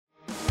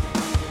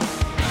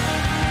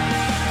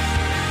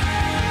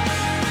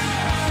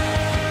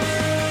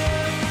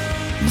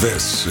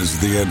This is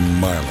the Ed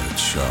Milet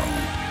Show.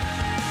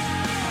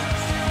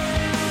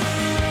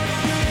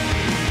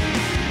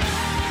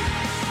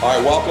 All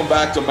right, welcome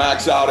back to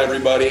Max Out,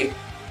 everybody.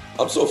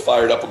 I'm so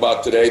fired up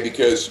about today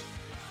because, to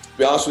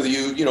be honest with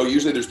you,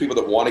 usually there's people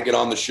that want to get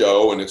on the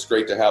show, and it's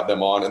great to have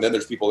them on. And then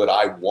there's people that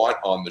I want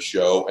on the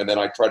show, and then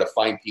I try to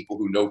find people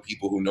who know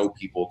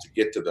people to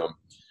get to them.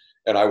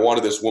 And I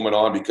wanted this woman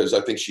on because I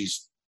think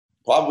she's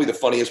probably the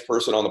funniest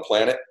person on the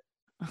planet,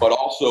 but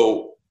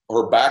also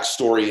her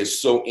backstory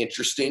is so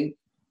interesting,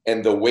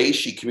 and the way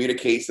she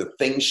communicates, the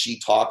things she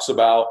talks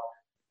about,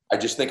 I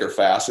just think are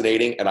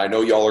fascinating. And I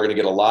know y'all are going to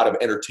get a lot of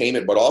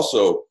entertainment, but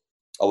also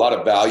a lot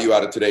of value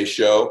out of today's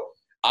show.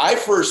 I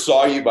first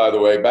saw you, by the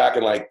way, back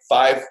in I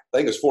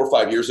think it was 4 or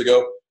 5 years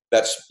ago.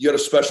 You had a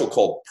special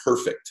called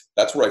Perfect.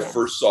 That's where I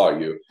first saw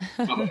you.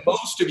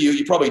 Most of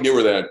you probably knew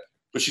her then,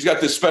 but she's got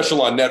this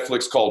special on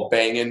Netflix called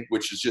Bangin',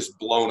 which is just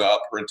blown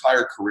up. Her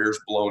entire career's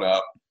blown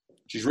up.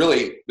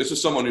 This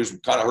is someone who's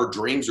kind of, her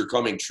dreams are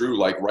coming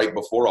true, right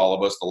before all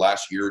of us the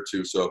last year or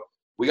two. So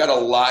we got a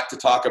lot to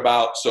talk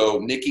about. So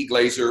Nikki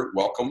Glaser,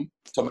 welcome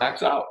to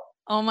Max Out.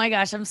 Oh my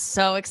gosh, I'm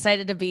so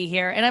excited to be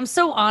here. And I'm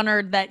so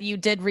honored that you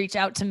did reach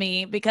out to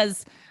me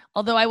because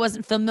although I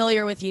wasn't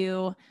familiar with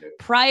you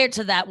prior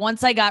to that,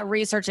 once I got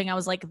researching, I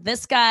was like,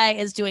 this guy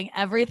is doing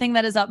everything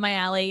that is up my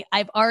alley.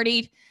 I've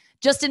already,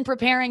 just in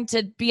preparing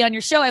to be on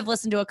your show, I've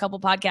listened to a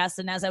couple podcasts.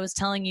 And as I was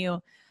telling you,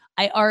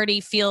 I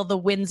already feel the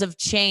winds of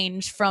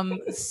change from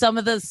some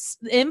of the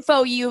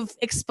info you've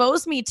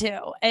exposed me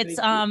to. It's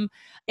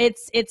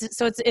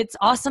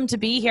awesome to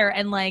be here.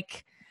 And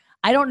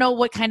I don't know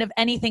what kind of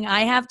anything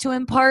I have to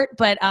impart,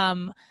 but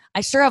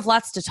I sure have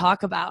lots to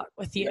talk about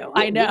with you.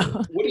 I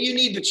know. What do you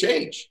need to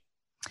change?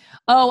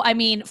 Oh, I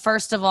mean,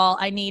 first of all,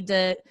 I need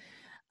to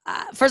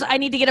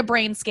get a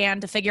brain scan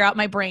to figure out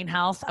my brain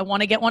health. I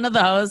want to get one of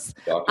those.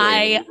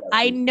 Okay.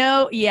 I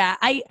know. Yeah.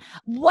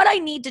 What I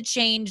need to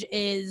change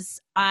is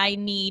I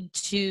need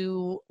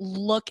to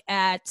look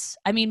at,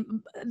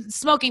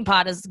 smoking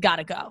pot has got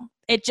to go.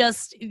 It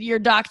just, your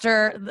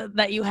doctor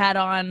that you had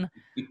on,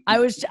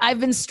 I've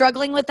been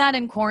struggling with that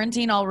in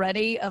quarantine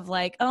already of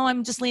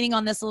I'm just leaning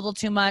on this a little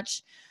too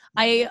much.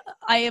 I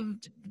have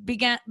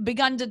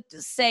begun to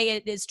say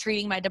it is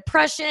treating my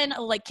depression,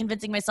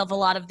 convincing myself a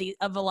lot of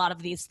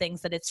these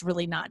things that it's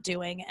really not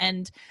doing.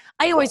 And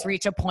I always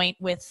reach a point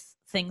with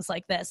things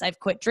like this. I've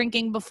quit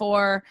drinking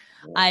before.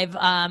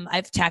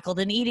 I've tackled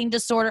an eating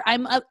disorder.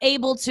 I've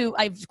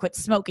quit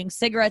smoking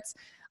cigarettes.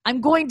 I'm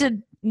going to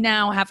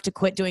now have to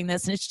quit doing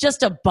this. And it's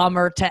just a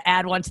bummer to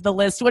add one to the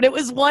list when it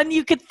was one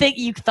you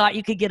thought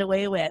you could get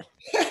away with.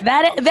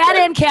 That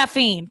and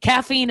caffeine.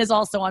 Caffeine is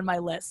also on my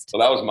list.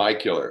 Well, that was my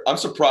killer. I'm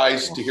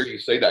surprised to hear you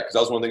say that because that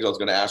was one of the things I was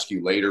going to ask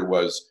you later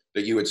was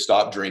that you had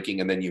stopped drinking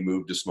and then you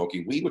moved to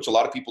smoking weed, which a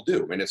lot of people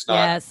do. It's not,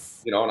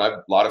 yes. And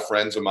a lot of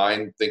friends of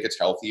mine think it's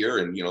healthier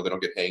and, they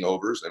don't get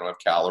hangovers. They don't have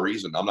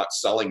calories. And I'm not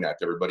selling that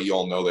to everybody. You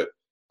all know that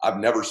I've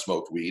never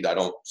smoked weed.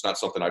 It's not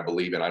something I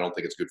believe in. I don't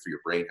think it's good for your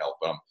brain health,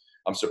 but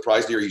I'm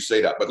surprised to hear you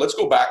say that. But let's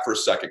go back for a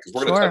second because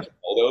we're going to touch on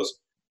all those.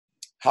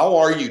 How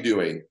are you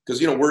doing?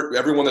 Because,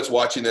 everyone that's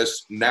watching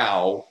this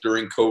now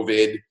during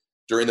COVID,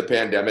 during the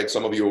pandemic,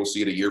 some of you will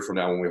see it a year from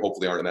now when we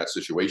hopefully aren't in that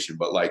situation.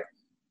 But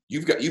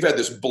you've had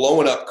this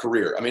blowing up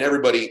career.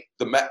 Everybody,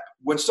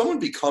 when someone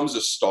becomes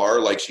a star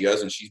like she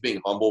is, and she's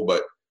being humble,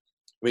 but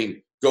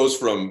goes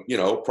from,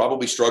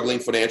 probably struggling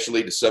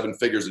financially to 7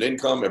 figures in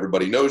income.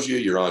 Everybody knows you.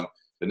 You're on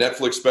the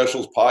Netflix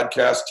specials,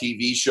 podcasts,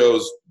 TV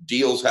shows,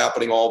 deals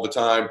happening all the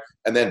time.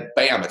 And then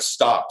bam, it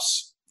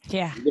stops.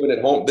 Yeah. You're living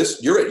at home.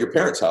 You're at your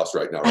parents' house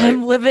right now,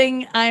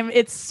 right?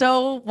 It's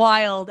so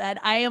wild. And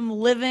I am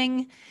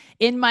living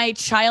in my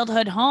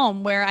childhood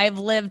home where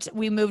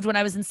we moved when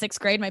I was in 6th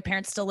grade. My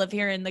parents still live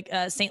here in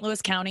the St.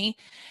 Louis County.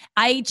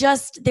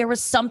 There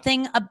was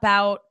something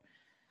about,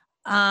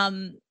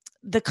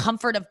 the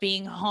comfort of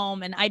being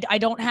home. And I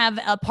don't have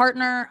a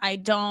partner. I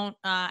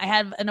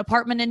had an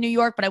apartment in New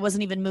York, but I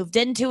wasn't even moved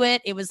into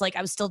it. It was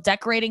I was still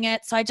decorating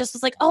it. So I just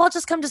was I'll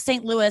just come to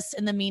St. Louis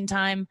in the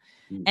meantime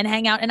and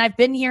hang out. And I've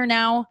been here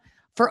now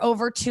for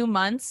over 2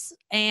 months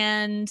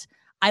and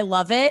I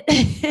love it.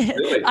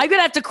 Really? I'm going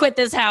to have to quit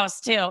this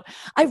house too.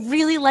 I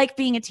really like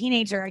being a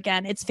teenager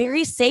again. It's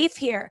very safe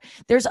here.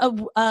 There's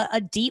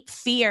a deep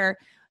fear.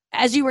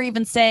 As you were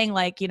even saying,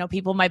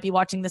 people might be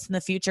watching this in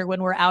the future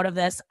when we're out of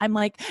this. I'm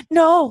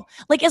no,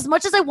 as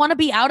much as I want to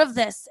be out of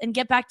this and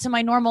get back to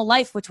my normal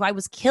life, which I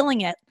was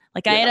killing it.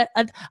 I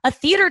had a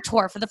theater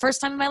tour for the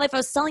first time in my life. I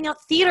was selling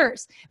out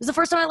theaters. It was the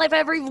first time in my life I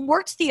ever even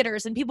worked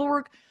theaters and people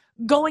were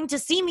going to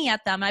see me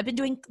at them. I've been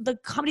doing the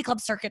comedy club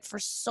circuit for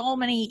so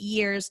many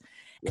years.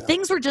 Yeah.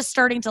 Things were just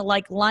starting to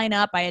line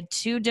up. I had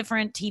 2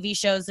 different TV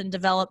shows in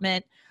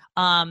development.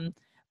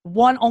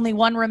 Only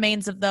one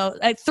remains of those,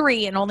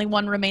 3 and only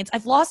one remains.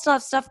 I've lost a lot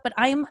of stuff, but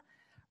I'm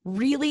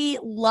really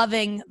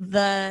loving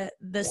the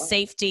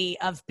safety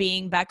of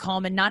being back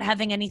home and not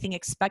having anything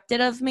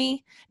expected of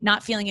me,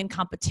 not feeling in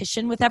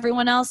competition with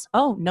everyone else.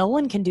 Oh, no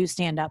one can do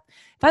stand-up.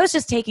 If I was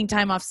just taking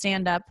time off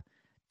stand-up,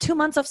 2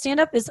 months off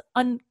stand-up is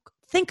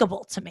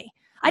unthinkable to me.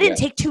 I didn't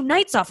take 2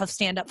 nights off of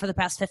stand-up for the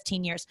past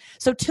 15 years.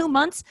 So 2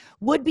 months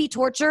would be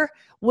torture.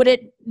 Would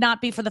it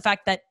not be for the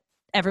fact that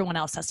everyone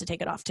else has to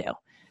take it off too?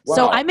 Wow.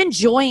 So I'm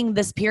enjoying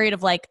this period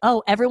of like,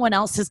 oh, everyone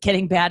else is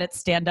getting bad at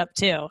stand-up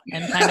too.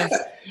 And kind of,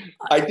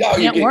 I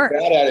doubt you're getting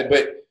bad at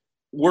it,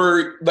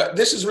 but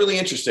this is really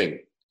interesting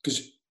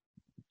because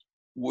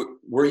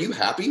were you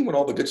happy when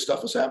all the good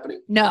stuff was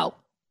happening? No.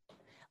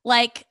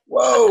 Like,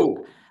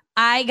 whoa.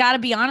 I got to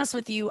be honest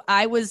with you.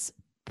 I was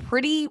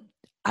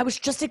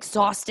just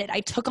exhausted.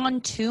 I took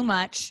on too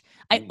much.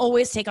 I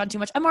always take on too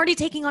much. I'm already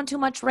taking on too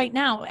much right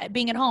now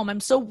being at home. I'm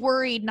so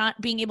worried not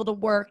being able to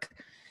work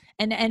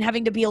and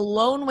having to be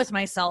alone with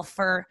myself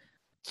for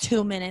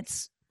 2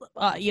 minutes.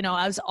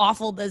 As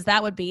awful as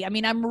that would be. I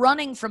mean, I'm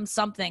running from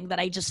something that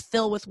I just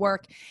fill with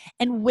work.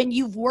 And when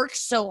you've worked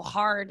so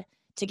hard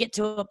to get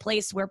to a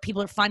place where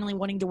people are finally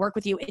wanting to work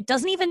with you, it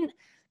doesn't even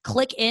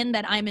click in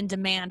that I'm in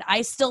demand.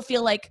 I still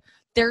feel like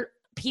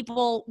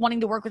people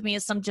wanting to work with me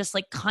is some just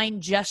like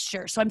kind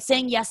gesture. So I'm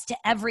saying yes to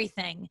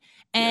everything.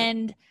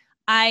 And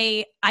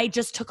I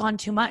just took on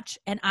too much.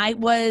 And I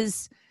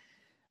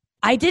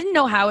didn't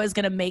know how I was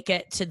going to make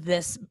it to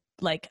this.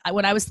 Like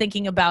when I was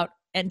thinking about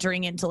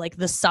entering into like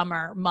the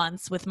summer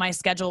months with my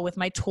schedule, with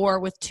my tour,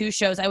 with 2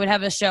 shows, I would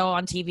have a show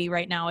on TV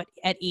right now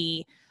at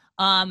E.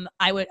 I'm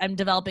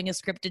developing a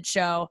scripted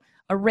show,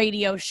 a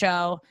radio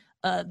show,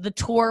 the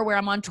tour where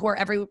I'm on tour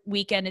every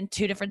weekend in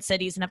 2 different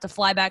cities and have to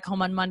fly back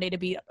home on Monday to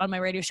be on my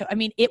radio show. I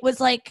mean, it was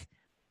like,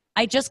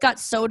 I just got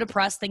so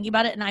depressed thinking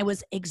about it, and I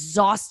was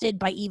exhausted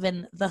by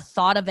even the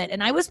thought of it.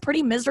 And I was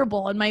pretty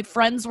miserable. And my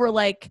friends were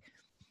like,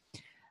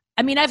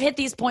 I mean, I've hit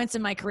these points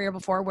in my career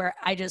before where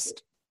I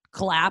just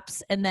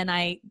collapse and then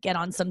I get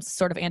on some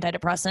sort of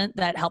antidepressant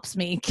that helps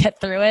me get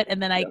through it.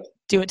 And then I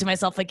do it to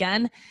myself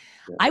again.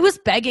 I was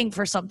begging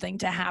for something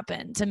to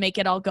happen to make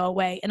it all go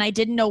away. And I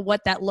didn't know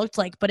what that looked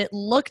like, but it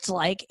looked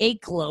like a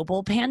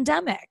global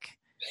pandemic.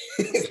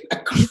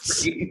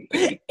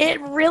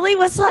 It really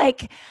was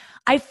like,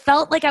 I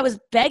felt like I was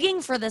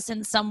begging for this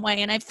in some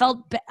way. And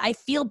I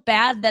feel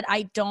bad that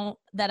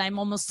I'm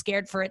almost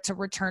scared for it to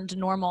return to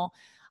normal.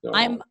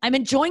 No. I'm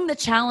enjoying the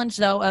challenge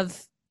though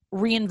of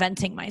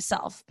reinventing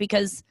myself,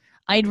 because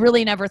I'd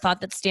really never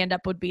thought that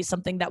stand-up would be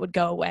something that would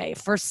go away.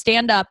 For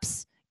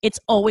stand-ups, it's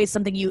always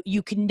something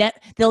you can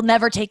they'll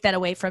never take that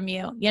away from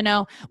you. You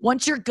know,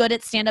 once you're good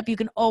at stand-up, you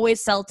can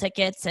always sell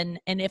tickets.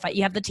 And if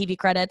you have the TV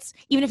credits,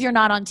 even if you're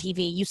not on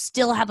TV, you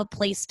still have a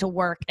place to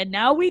work. And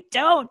now we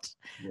don't.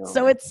 No.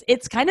 So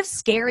it's kind of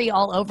scary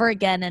all over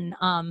again. And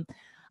I'm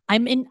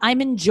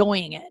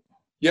enjoying it.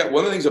 Yeah,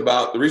 one of the things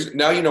about the reason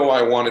now, you know why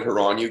I wanted her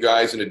on, you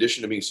guys, in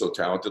addition to being so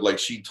talented, like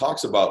she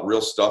talks about real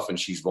stuff and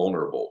she's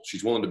vulnerable.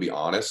 She's willing to be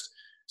honest.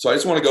 So I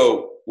just want to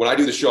go, when I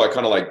do the show, I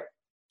kind of like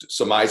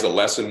surmise a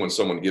lesson when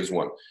someone gives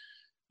one.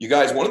 You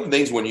guys, one of the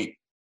things when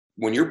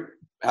you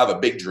have a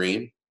big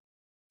dream,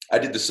 I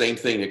did the same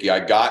thing, Nikki.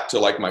 I got to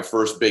like my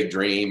first big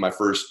dream, my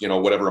first,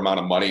 whatever amount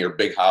of money or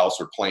big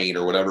house or plane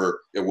or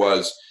whatever it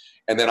was.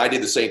 And then I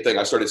did the same thing.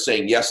 I started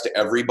saying yes to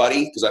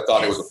everybody because I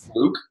thought it was a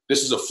fluke.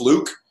 This is a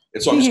fluke.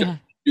 And so I'm just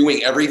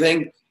doing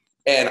everything.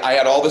 And I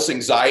had all this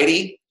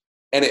anxiety.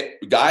 And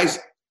guys,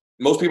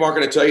 most people aren't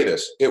going to tell you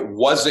this. It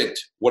wasn't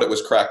what it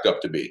was cracked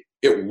up to be.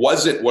 It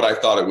wasn't what I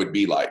thought it would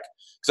be like.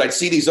 Because I'd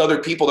see these other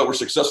people that were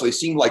successful. They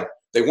seemed like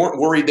they weren't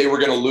worried they were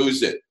going to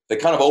lose it. They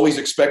kind of always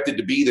expected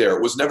to be there.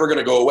 It was never going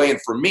to go away. And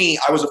for me,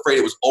 I was afraid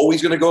it was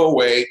always going to go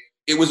away.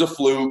 It was a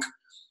fluke.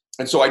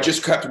 And so I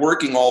just kept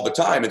working all the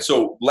time. And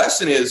so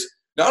lesson is,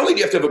 not only do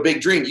you have to have a big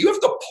dream, you have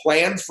to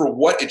plan for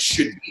what it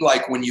should be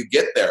like when you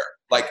get there.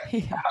 Like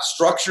have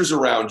structures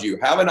around you,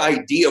 have an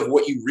idea of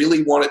what you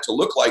really want it to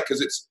look like,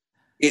 because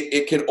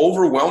it can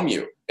overwhelm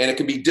you and it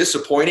can be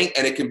disappointing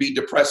and it can be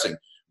depressing.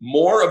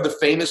 More of the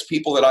famous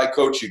people that I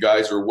coach, you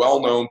guys, are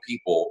well-known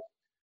people,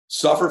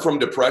 suffer from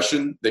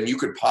depression than you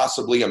could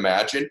possibly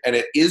imagine. And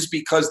it is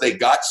because they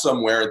got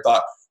somewhere and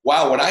thought,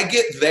 wow, when I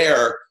get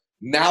there,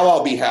 now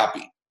I'll be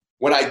happy.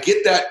 When I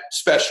get that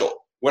special,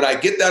 when I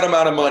get that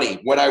amount of money,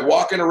 when I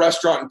walk in a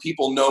restaurant and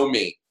people know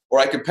me, or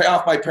I can pay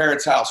off my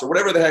parents' house or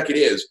whatever the heck it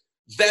is,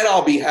 then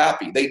I'll be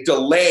happy. They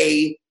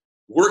delay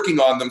working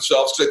on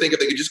themselves because I think if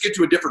they could just get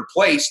to a different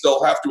place,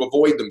 they'll have to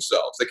avoid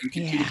themselves. They can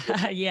continue.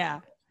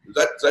 Yeah.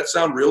 Does that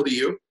sound real to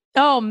you?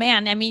 Oh,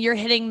 man. I mean, you're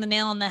hitting the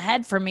nail on the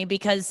head for me,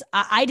 because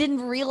I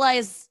didn't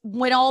realize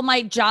when all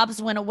my jobs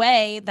went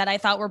away that I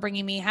thought were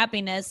bringing me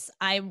happiness.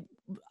 I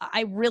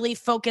really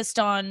focused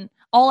on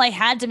all I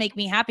had to make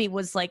me happy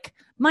was like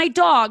my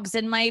dogs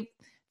and my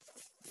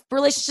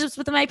relationships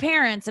with my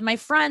parents and my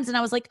friends. And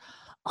I was like,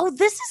 oh,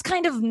 this is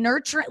kind of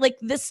nurturing. Like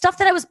this stuff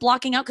that I was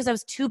blocking out because I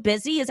was too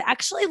busy is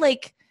actually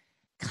like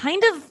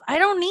kind of, I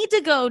don't need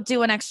to go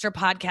do an extra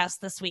podcast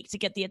this week to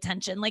get the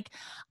attention. Like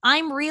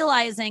I'm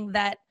realizing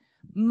that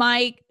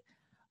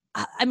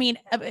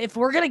if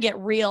we're going to get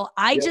real,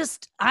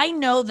 I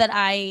know that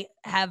I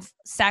have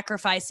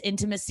sacrificed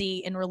intimacy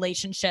in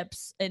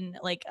relationships and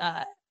like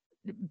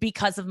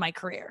because of my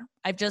career.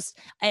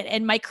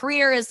 And my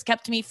career has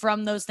kept me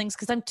from those things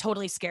because I'm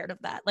totally scared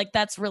of that. Like,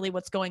 that's really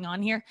what's going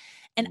on here.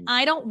 And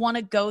I don't want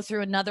to go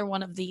through another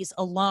one of these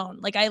alone.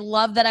 Like, I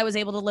love that I was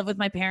able to live with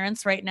my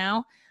parents right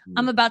now.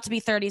 I'm about to be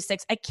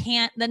 36. I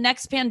can't, the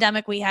next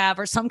pandemic we have,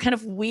 or some kind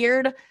of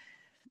weird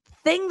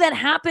thing that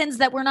happens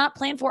that we're not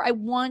planned for. I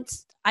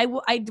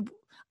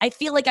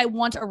feel like I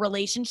want a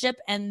relationship,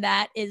 and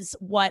that is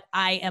what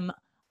I'm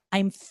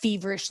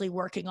feverishly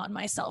working on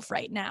myself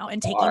right now,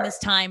 and taking this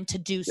time to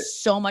do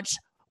so much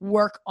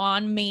work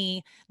on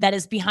me that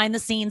is behind the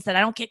scenes, that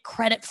I don't get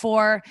credit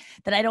for,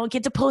 that I don't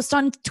get to post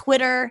on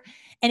Twitter.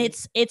 And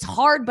it's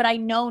hard, but I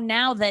know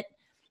now that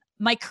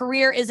my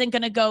career isn't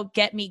going to go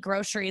get me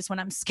groceries when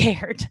I'm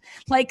scared.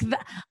 Like,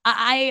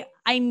 I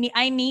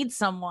need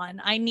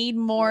someone. I need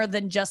more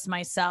than just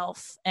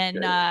myself.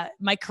 And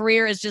my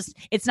career is just,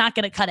 it's not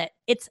going to cut it.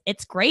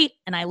 It's great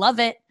and I love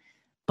it,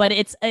 but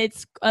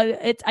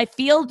I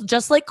feel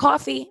just like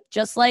coffee,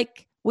 just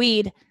like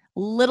weed,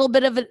 little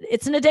bit of it.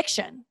 It's an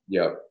addiction.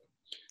 Yeah.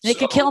 It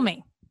could kill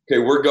me. Okay.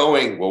 We're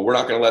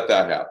not going to let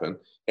that happen.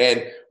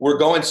 And we're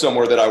going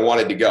somewhere that I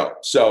wanted to go.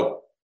 So,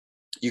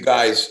 you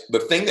guys, the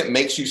thing that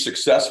makes you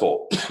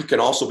successful can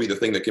also be the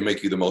thing that can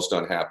make you the most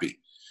unhappy.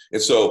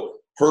 And so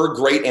her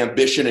great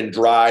ambition and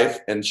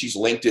drive, and she's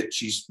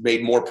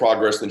made more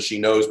progress than she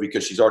knows,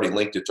 because she's already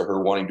linked it to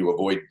her wanting to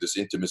avoid this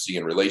intimacy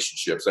in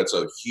relationships. That's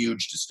a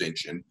huge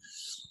distinction.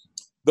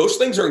 Those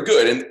things are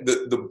good. And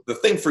the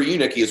thing for you,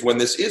 Nikki, is when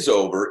this is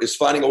over, is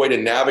finding a way to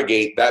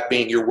navigate that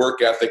being your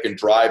work ethic and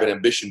drive and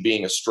ambition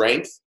being a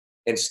strength,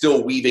 and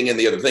still weaving in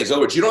the other things. In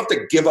other words, you don't have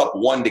to give up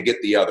one to get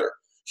the other.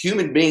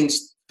 Human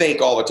beings think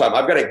all the time,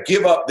 I've got to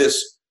give up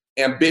this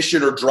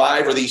ambition or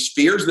drive or these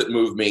fears that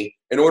move me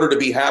in order to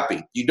be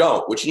happy. You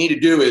don't. What you need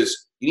to do is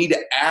you need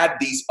to add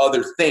these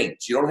other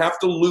things. You don't have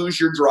to lose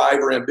your drive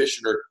or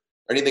ambition or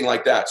anything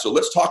like that. So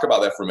let's talk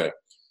about that for a minute.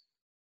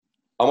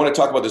 I want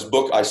to talk about this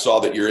book I saw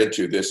that you're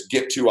into, this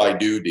Get To I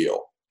Do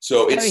deal.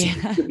 So it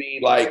seems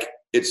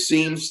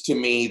to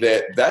me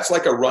that that's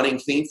like a running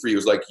theme for you.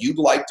 Is like, you'd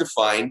like to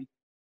find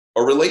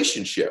a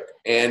relationship.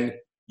 And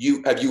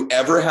have you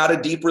ever had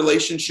a deep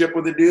relationship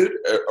with a dude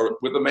or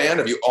with a man?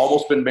 Have you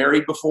almost been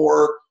married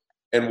before?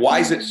 And why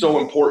is it so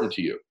important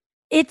to you?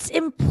 It's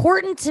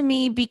important to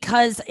me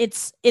because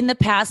it's in the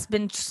past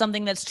been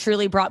something that's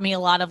truly brought me a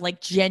lot of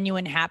like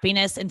genuine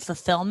happiness and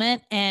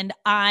fulfillment. And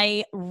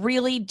I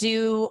really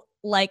do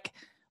like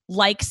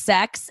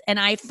sex. And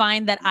I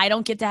find that I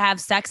don't get to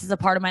have sex as a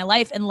part of my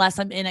life unless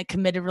I'm in a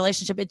committed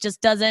relationship. It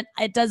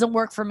doesn't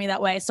work for me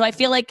that way. So I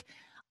feel like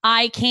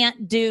I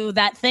can't do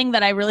that thing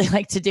that I really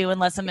like to do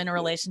unless I'm in a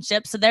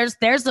relationship. So there's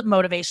the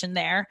motivation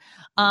there.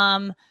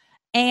 And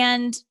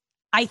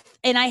I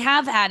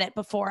have had it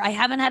before. I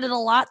haven't had it a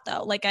lot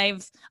though. Like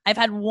I've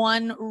had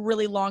one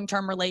really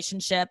long-term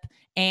relationship,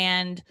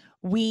 and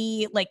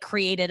we like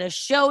created a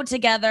show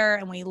together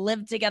and we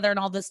lived together and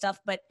all this stuff,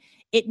 but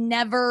it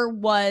never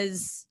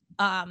was,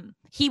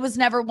 he was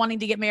never wanting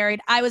to get married.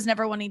 I was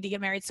never wanting to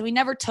get married. So we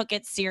never took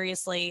it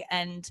seriously.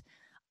 And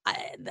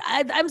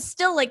I'm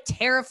still like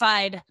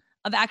terrified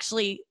of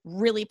actually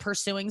really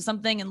pursuing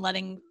something and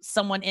letting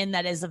someone in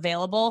that is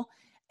available.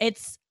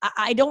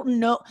 I don't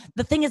know.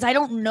 The thing is, I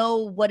don't know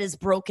what is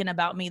broken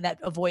about me that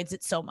avoids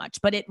it so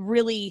much, but it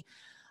really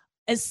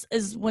is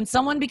when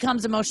someone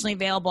becomes emotionally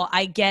available,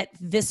 I get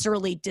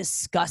viscerally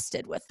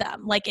disgusted with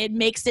them. Like, it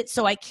makes it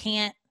so I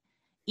can't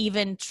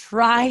even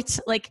try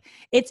to, like,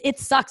 it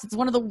sucks. It's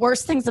one of the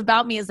worst things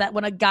about me is that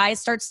when a guy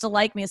starts to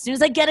like me, as soon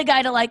as I get a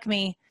guy to like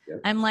me,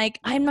 I'm like,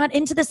 I'm not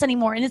into this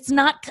anymore. And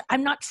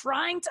I'm not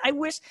trying to, I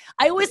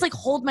always like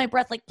hold my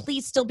breath, like,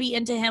 please still be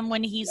into him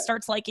when he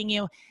starts liking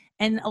you.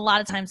 And a lot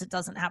of times it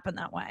doesn't happen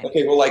that way.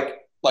 Okay. Well,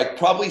 like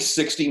probably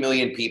 60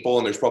 million people,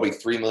 and there's probably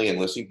 3 million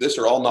listening to this,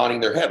 are all nodding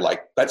their head.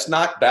 Like, that's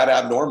not that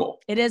abnormal.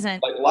 It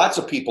isn't. Like, lots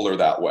of people are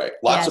that way.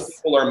 Lots of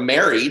people are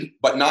married,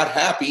 but not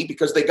happy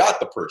because they got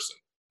the person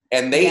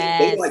and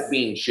they like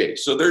being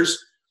chased. So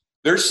there's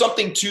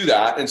something to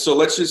that. And so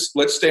let's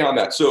stay on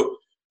that. So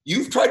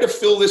you've tried to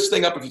fill this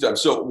thing up a few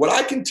times. So what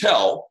I can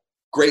tell,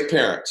 great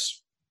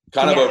parents,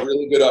 kind of a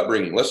really good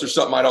upbringing, unless there's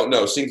something I don't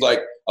know. Seems like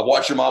I've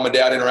watched your mom and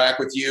dad interact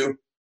with you.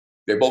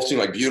 They both seem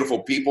like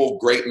beautiful people,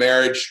 great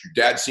marriage. Your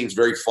dad seems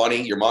very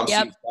funny. Your mom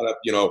seems kind of,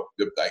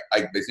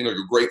 they seem like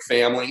a great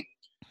family.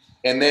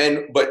 And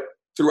then, but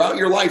throughout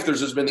your life,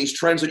 there's just been these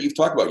trends that you've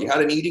talked about. You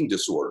had an eating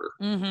disorder.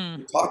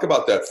 Mm-hmm. Talk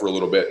about that for a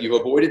little bit. You've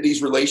avoided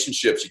these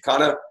relationships.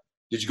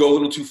 Did you go a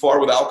little too far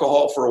with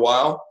alcohol for a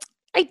while?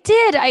 I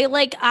did.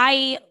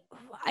 I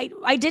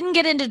didn't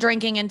get into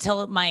drinking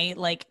until my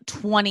like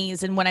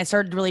 20s. And when I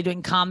started really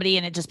doing comedy,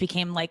 and it just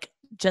became like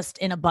just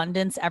in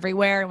abundance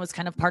everywhere and was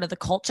kind of part of the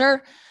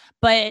culture.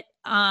 But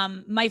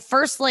my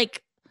first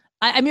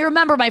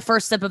remember my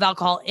first sip of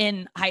alcohol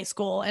in high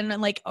school,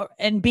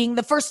 and being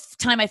the first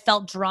time I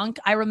felt drunk.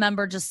 I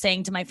remember just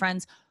saying to my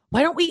friends,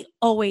 why don't we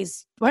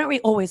always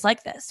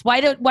like this? Why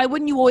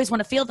wouldn't you always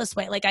want to feel this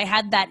way? Like, I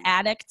had that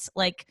addict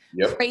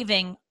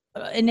craving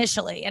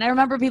initially. And I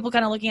remember people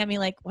kind of looking at me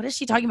like, what is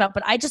she talking about?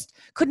 But I just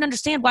couldn't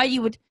understand why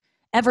you would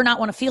ever not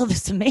want to feel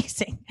this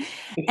amazing.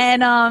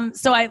 And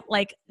so I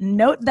like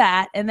note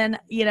that. And then,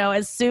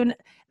 as soon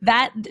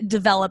that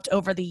developed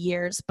over the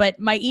years, but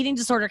my eating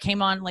disorder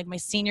came on like my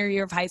senior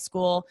year of high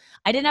school.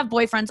 I didn't have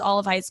boyfriends all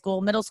of high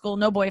school, middle school,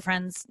 no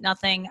boyfriends,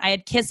 nothing. I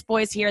had kissed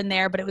boys here and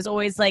there, but it was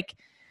always like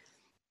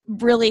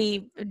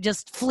really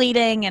just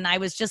fleeting. And I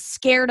was just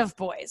scared of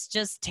boys,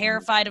 just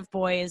terrified of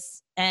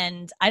boys.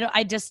 And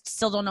I just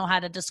still don't know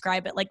how to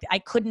describe it. Like I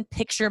couldn't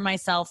picture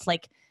myself,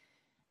 like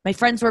my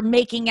friends were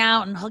making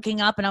out and hooking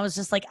up. And I was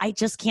just like, I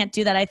just can't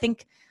do that. I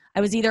think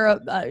I was either,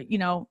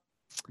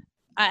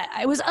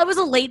 I was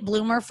a late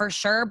bloomer for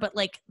sure, but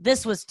like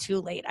this was too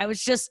late. I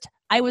was just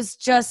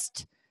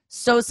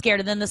so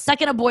scared. And then the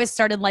second a boy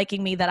started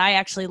liking me that I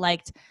actually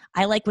liked,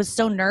 I was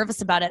so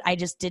nervous about it. I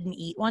just didn't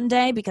eat one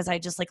day because I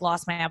just like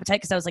lost my appetite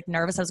because I was like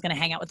nervous I was going to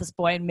hang out with this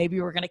boy and maybe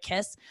we were going to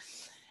kiss.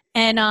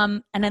 And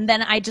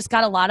then I just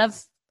got a lot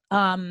of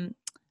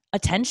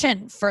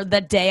attention for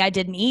the day I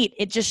didn't eat.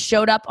 It just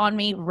showed up on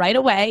me right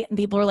away. And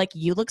people were like,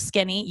 you look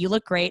skinny, you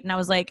look great. And I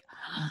was like,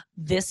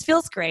 this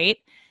feels great.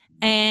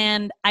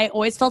 And I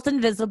always felt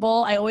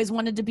invisible. I always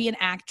wanted to be an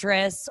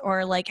actress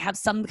or like have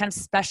some kind of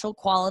special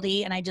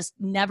quality. And I just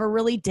never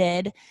really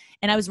did.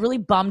 And I was really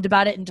bummed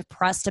about it and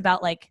depressed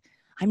about like,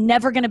 I'm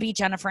never going to be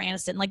Jennifer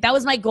Aniston. Like that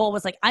was my goal,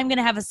 was like, I'm going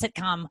to have a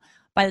sitcom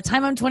by the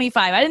time I'm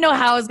 25. I didn't know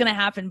how it was going to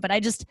happen, but I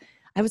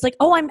was like,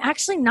 oh, I'm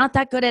actually not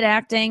that good at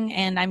acting.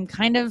 And I'm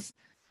kind of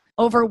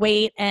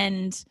overweight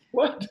and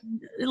What?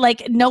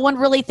 like no one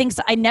really thinks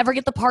I never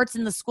get the parts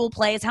in the school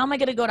plays. How am I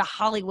going to go to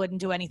Hollywood and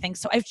do anything?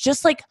 So I was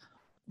just like,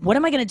 what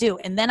am I going to do?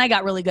 And then I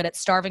got really good at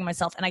starving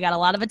myself and I got a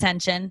lot of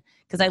attention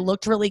because I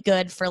looked really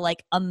good for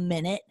like a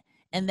minute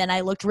and then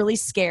I looked really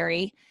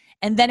scary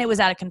and then it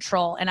was out of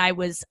control and I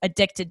was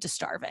addicted to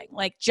starving,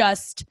 like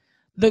just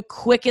the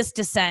quickest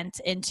descent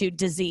into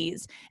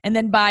disease. And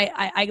then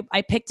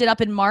I picked it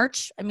up in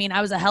March. I mean, I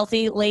was a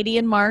healthy lady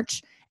in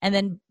March and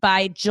then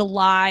by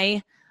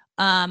July,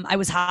 I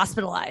was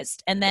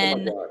hospitalized and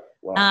then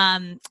Wow.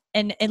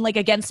 and like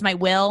against my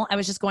will, I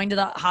was just going to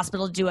the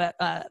hospital to do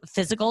a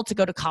physical to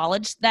go to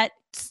college that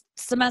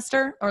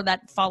semester or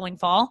that following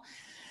fall.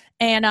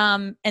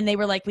 And they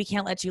were like, we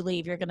can't let you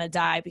leave. You're going to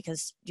die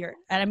because and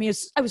I mean,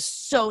 I was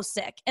so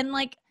sick. And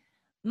like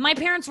my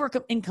parents were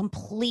in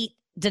complete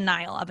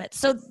denial of it.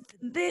 So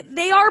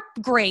they are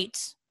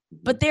great,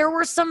 but there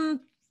were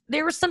some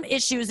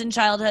issues in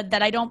childhood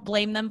that I don't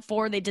blame them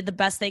for. They did the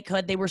best they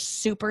could. They were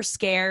super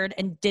scared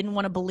and didn't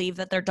want to believe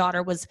that their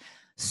daughter was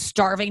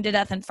starving to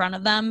death in front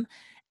of them,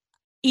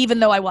 even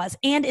though I was.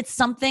 And it's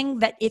something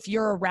that if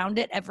you're around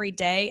it every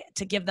day,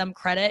 to give them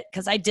credit,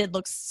 because I did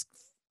look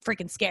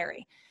freaking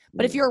scary.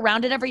 But if you're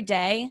around it every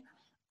day,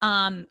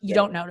 you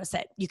don't notice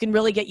it. You can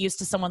really get used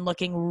to someone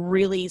looking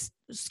really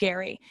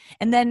scary.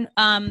 And then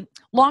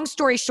long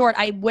story short,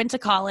 I went to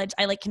college.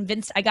 I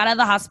got out of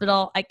the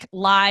hospital. I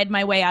lied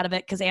my way out of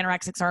it because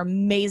anorexics are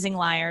amazing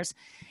liars.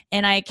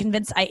 And I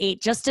ate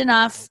just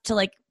enough to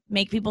like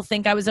make people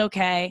think I was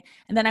okay.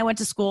 And then I went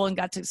to school and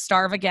got to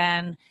starve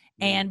again.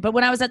 But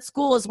when I was at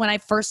school is when I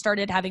first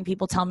started having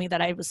people tell me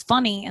that I was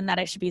funny and that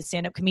I should be a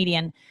stand-up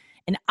comedian.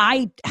 And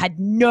I had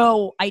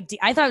no idea.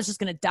 I thought I was just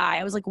going to die.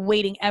 I was like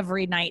waiting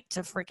every night to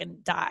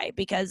freaking die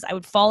because I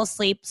would fall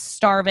asleep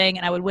starving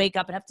and I would wake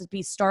up and have to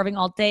be starving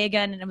all day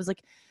again. And it was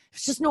like,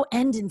 there's just no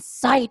end in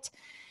sight.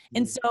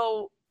 And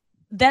so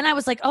then I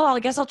was like, oh, I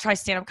guess I'll try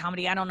stand-up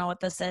comedy. I don't know what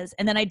this is.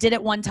 And then I did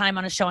it one time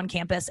on a show on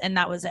campus and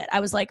that was it. I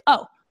was like,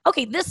 oh,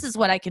 okay, this is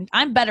what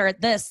I'm better at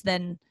this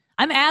than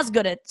I'm as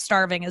good at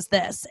starving as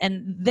this.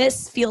 And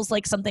this feels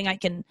like something I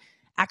can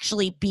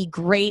actually be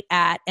great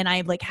at. And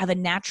I like have a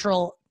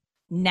natural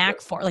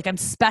knack for, like I'm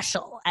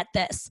special at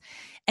this.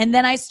 And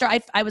then I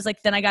was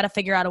like, then I got to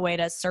figure out a way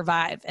to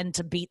survive and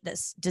to beat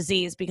this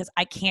disease because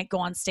I can't go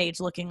on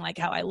stage looking like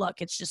how I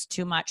look. It's just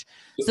too much.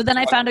 So then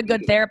I found a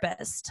good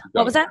therapist.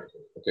 What was that?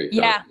 Okay,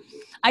 yeah.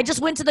 I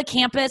just went to the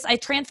campus. I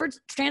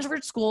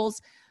transferred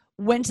schools,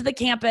 went to the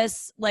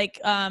campus, like,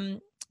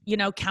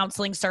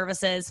 counseling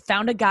services,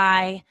 found a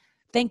guy.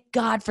 Thank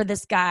God for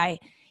this guy.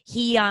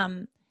 He,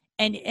 and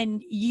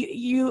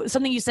you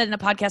something you said in a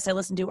podcast I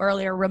listened to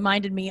earlier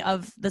reminded me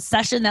of the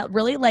session that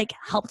really like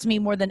helped me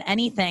more than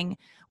anything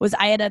was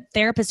I had a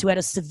therapist who had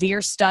a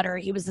severe stutter.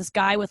 He was this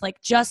guy with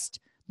like just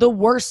the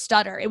worst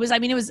stutter. It was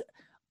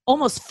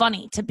almost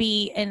funny to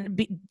be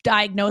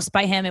diagnosed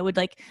by him. It would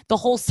like the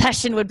whole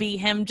session would be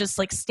him just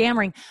like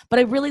stammering, but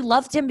I really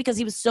loved him because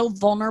he was so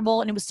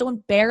vulnerable and it was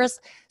so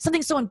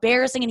something so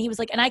embarrassing. And he was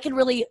like,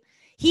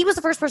 he was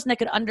the first person that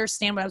could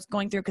understand what I was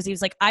going through because he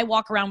was like, I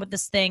walk around with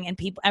this thing and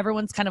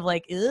everyone's kind of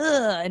like,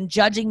 ugh, and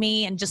judging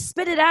me and just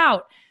spit it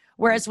out.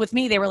 Whereas with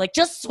me, they were like,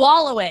 just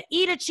swallow it,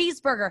 eat a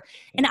cheeseburger.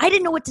 And I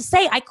didn't know what to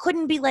say. I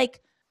couldn't be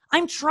like,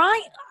 I'm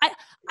trying.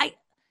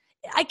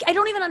 I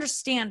don't even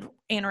understand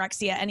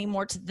anorexia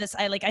anymore to this.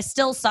 I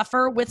still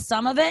suffer with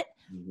some of it,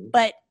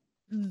 but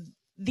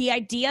the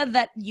idea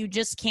that you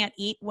just can't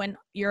eat when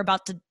you're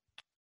about to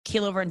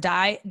keel over and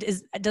die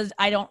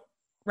I don't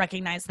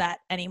recognize that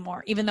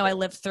anymore, even though I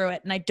lived through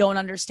it and I don't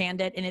understand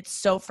it. And it's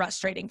so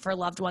frustrating for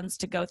loved ones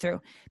to go through.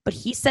 But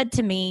he said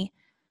to me,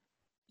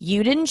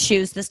 you didn't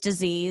choose this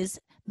disease.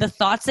 The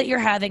thoughts that you're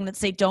having that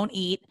say don't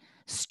eat,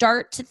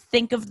 start to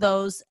think of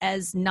those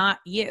as not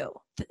you.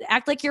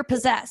 Act like you're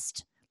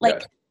possessed.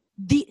 Like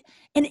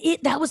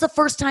that was the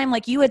first time,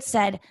 like you had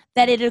said,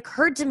 that it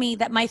occurred to me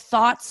that my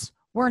thoughts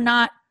were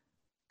not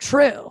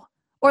true,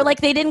 or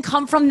like they didn't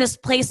come from this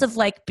place of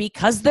like,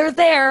 because they're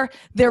there,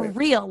 they're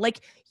real.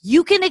 Like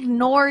you can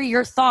ignore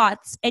your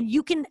thoughts and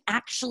you can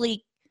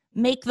actually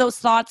make those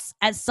thoughts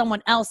as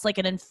someone else, like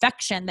an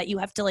infection that you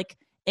have to like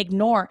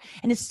ignore.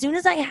 And as soon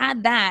as I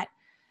had that,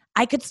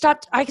 I could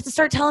start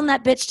telling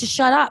that bitch to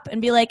shut up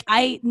and be like,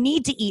 I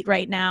need to eat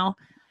right now.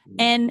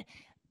 And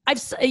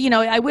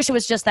I wish it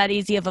was just that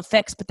easy of a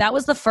fix, but that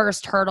was the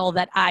first hurdle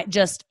that I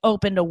just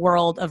opened a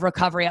world of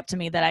recovery up to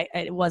me that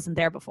it wasn't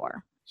there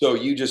before. So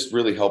you just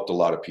really helped a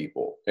lot of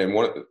people. And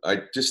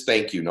I just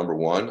thank you. Number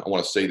one, I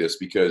want to say this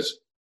because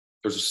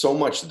there's so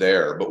much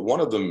there, but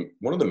one of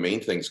the main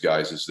things,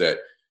 guys, is that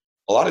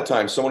a lot of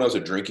times someone has a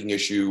drinking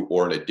issue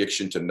or an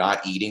addiction to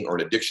not eating or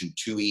an addiction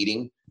to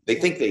eating. They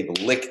think they've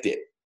licked it,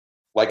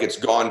 like it's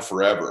gone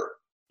forever.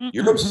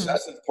 Your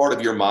obsessive part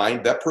of your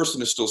mind, that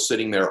person is still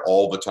sitting there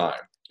all the time.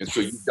 And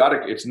so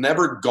it's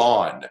never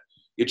gone.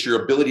 It's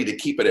your ability to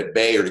keep it at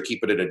bay or to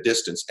keep it at a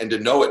distance and to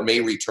know it may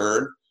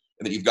return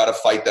and that you've got to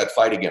fight that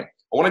fight again.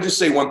 I want to just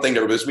say one thing to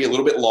everybody. This will be a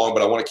little bit long,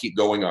 but I want to keep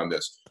going on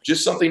this.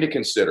 Just something to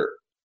consider.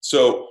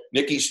 So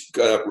Nikki's,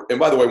 and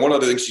by the way, one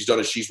other thing she's done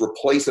is she's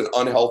replaced an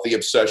unhealthy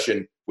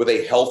obsession with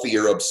a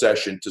healthier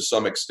obsession to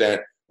some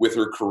extent with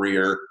her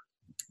career,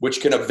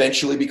 which can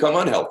eventually become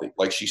unhealthy,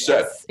 like she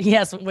said.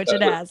 Yes, which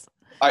it has.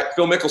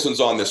 Phil Mickelson's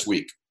on this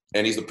week,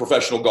 and he's the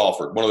professional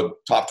golfer, one of the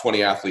top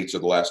 20 athletes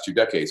of the last 2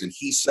 decades. And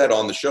he said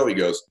on the show, he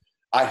goes,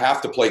 I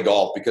have to play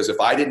golf because if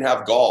I didn't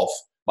have golf,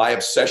 my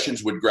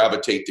obsessions would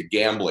gravitate to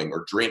gambling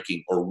or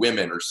drinking or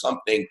women or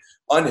something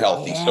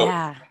unhealthy. So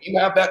you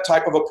have that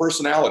type of a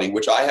personality,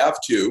 which I have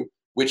too,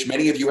 which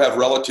many of you have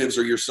relatives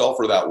or yourself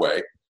are that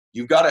way.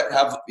 You've got to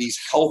have these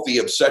healthy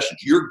obsessions.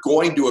 You're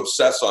going to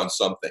obsess on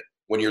something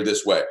when you're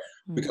this way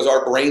because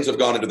our brains have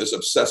gone into this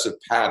obsessive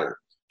pattern.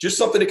 Just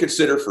something to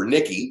consider for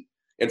Nikki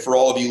and for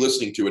all of you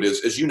listening to it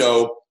is, as you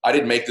know, I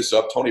didn't make this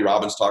up. Tony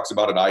Robbins talks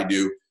about it. I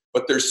do.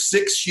 But there's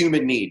 6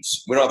 human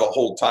needs. We don't have a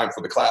whole time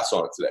for the class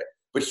on it today.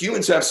 But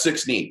humans have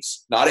 6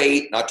 needs, not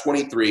 8, not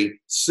 23,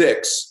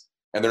 6.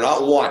 And they're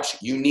not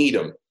wants. You need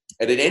them.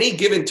 And at any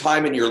given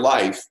time in your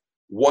life,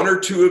 1 or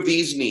 2 of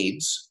these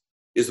needs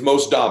is the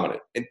most dominant.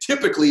 And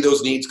typically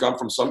those needs come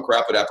from some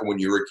crap that happened when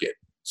you were a kid.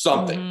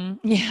 Something.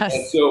 Yes.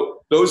 And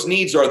so those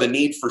needs are the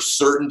need for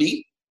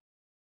certainty,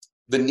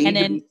 the need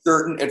to be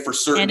certain, and for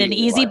certainty. And an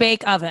easy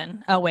bake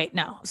oven. Oh, wait,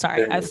 no.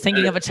 Sorry. I was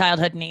thinking of a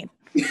childhood need.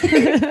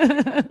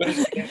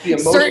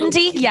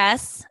 Certainty,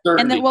 yes.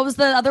 Certainty. And then what was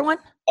the other one?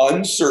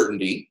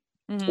 Uncertainty.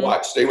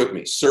 Watch, stay with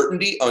me.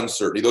 Certainty,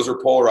 uncertainty. Those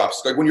are polar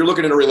opposites. Like when you're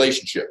looking at a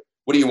relationship,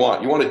 what do you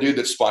want? You want a dude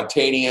that's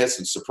spontaneous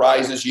and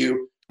surprises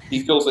you.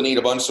 He feels the need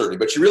of uncertainty.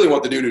 But you really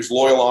want the dude who's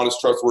loyal,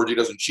 honest, trustworthy,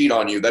 doesn't cheat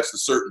on you. That's the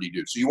certainty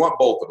dude. So you want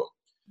both of them.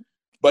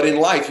 But in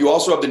life, you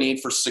also have the need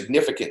for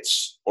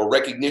significance or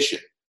recognition,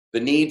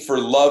 the need for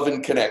love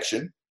and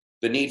connection,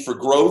 the need for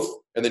growth,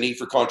 and the need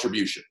for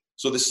contribution.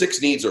 So the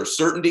 6 needs are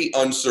certainty,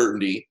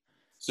 uncertainty,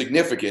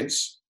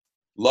 significance,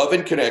 love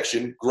and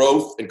connection,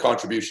 growth, and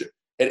contribution.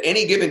 At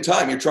any given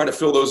time, you're trying to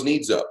fill those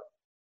needs up.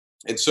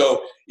 And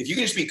so if you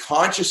can just be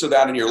conscious of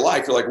that in your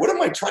life, you're like, what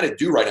am I trying to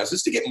do right now? Is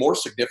this to get more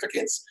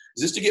significance?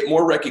 Is this to get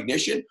more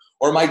recognition?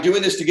 Or am I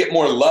doing this to get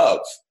more love?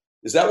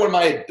 Is that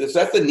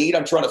the need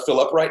I'm trying to fill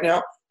up right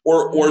now?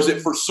 Or is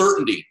it for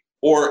certainty?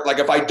 Or like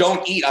if I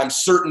don't eat, I'm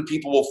certain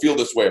people will feel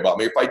this way about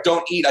me. If I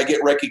don't eat, I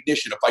get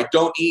recognition. If I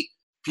don't eat,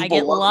 people I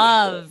get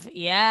love.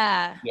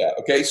 Yeah. Yeah.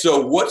 Okay.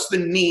 So what's the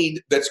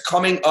need that's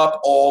coming up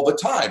all the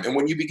time? And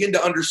when you begin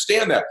to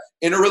understand that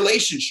in a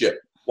relationship,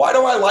 why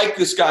do I like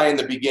this guy in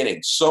the beginning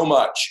so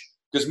much?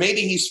 Because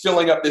maybe he's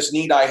filling up this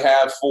need I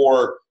have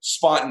for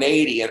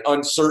spontaneity and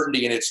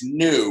uncertainty and it's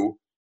new.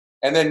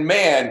 And then,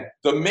 man,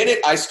 the minute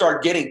I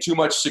start getting too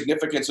much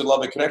significance and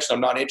love and connection,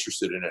 I'm not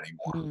interested in it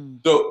anymore.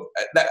 So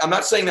I'm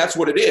not saying that's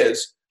what it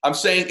is. I'm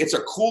saying it's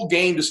a cool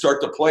game to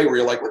start to play where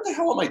you're like, what the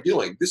hell am I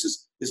doing?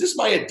 Is this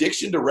my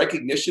addiction to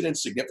recognition and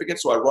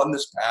significance? So I run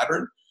this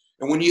pattern.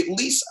 And when you at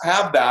least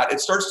have that, it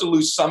starts to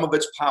lose some of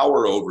its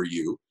power over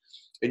you.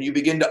 And you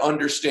begin to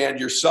understand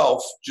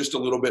yourself just a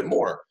little bit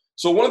more.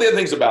 So one of the other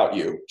things about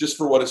you, just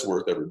for what it's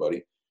worth,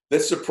 everybody,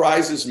 that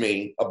surprises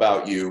me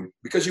about you,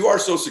 because you are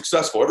so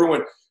successful.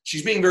 Everyone,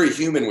 she's being very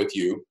human with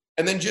you.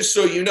 And then just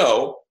so you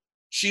know,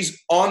 she's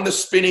on the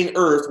spinning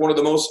earth, one of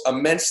the most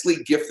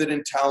immensely gifted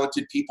and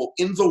talented people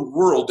in the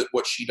world at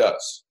what she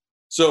does.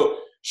 So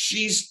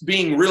she's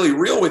being really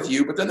real with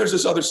you, but then there's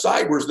this other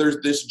side where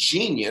there's this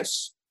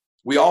genius.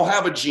 We all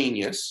have a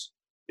genius.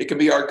 It can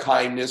be our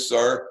kindness,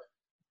 our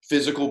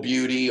physical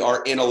beauty,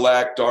 our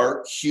intellect,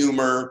 our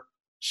humor.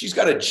 She's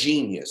got a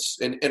genius.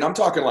 And I'm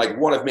talking like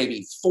one of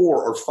maybe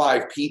 4 or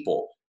 5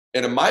 people.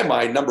 And in my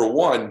mind, number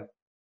 1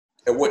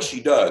 at what she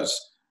does.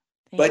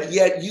 But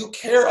yet you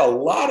care a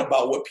lot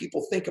about what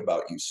people think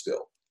about you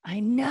still.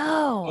 I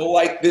know. So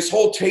like this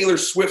whole Taylor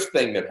Swift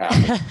thing that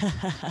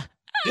happened.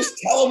 Just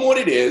tell them what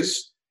it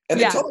is. And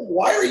then tell them,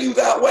 why are you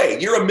that way?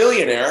 You're a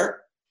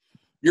millionaire.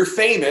 You're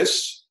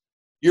famous.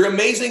 You're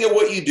amazing at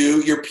what you do.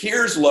 Your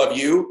peers love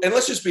you. And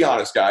let's just be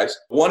honest, guys.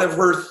 One of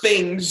her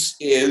things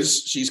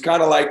is she's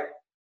kind of like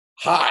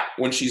hot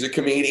when she's a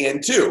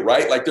comedian too,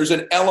 right? Like there's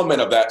an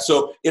element of that.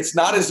 So it's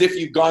not as if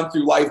you've gone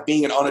through life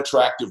being an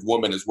unattractive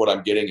woman is what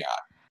I'm getting at.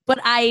 But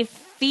I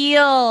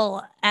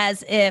feel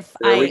as if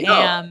I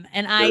am,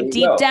 and I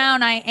deep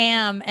down I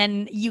am,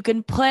 and you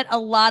can put a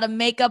lot of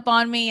makeup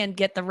on me and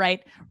get the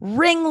right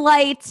ring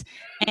light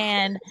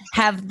and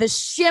have the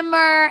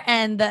shimmer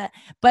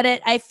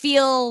I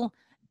feel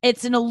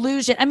it's an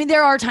illusion. I mean,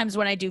 there are times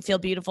when I do feel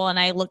beautiful and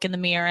I look in the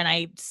mirror and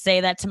I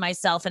say that to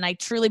myself and I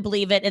truly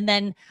believe it. And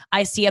then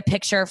I see a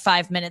picture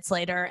 5 minutes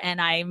later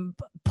and I'm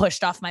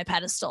pushed off my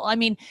pedestal. I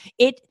mean,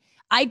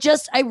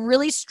 I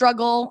really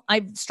struggle.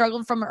 I've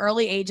struggled from an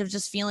early age of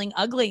just feeling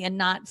ugly and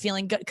not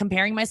feeling good,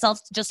 comparing myself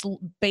just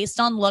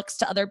based on looks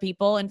to other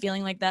people and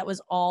feeling like that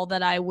was all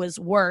that I was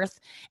worth.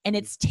 And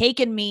it's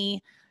taken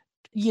me,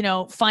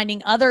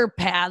 finding other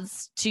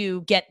paths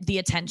to get the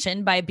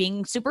attention by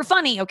being super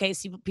funny. Okay.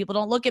 So people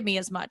don't look at me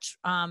as much.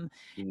 And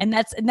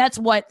that's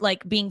what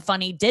like being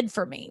funny did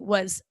for me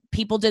was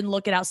people didn't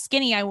look at how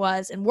skinny I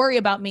was and worry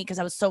about me because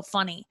I was so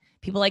funny.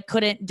 People like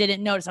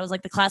didn't notice. I was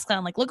like the class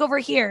clown, like look over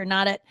here,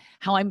 not at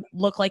how I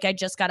look like I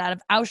just got out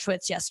of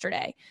Auschwitz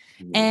yesterday.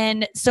 Mm-hmm.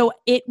 And so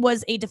it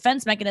was a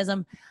defense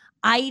mechanism.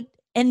 And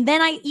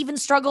then I even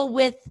struggle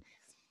with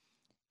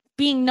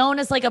being known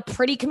as like a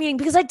pretty comedian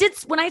because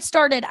when I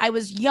started, I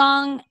was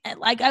young,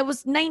 like I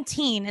was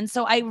 19. And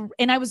so I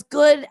was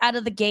good out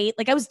of the gate.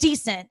 Like I was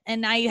decent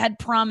and I had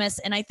promise.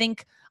 And I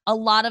think a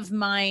lot of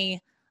my,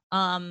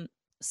 now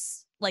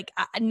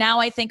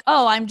I think,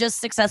 oh, I'm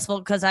just successful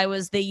because I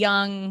was the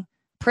young,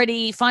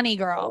 pretty, funny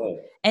girl. Oh.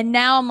 And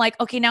now I'm like,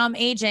 okay, now I'm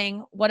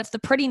aging. What if the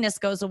prettiness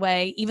goes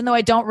away? Even though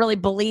I don't really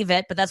believe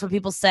it, but that's what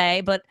people say,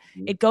 but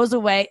it goes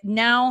away.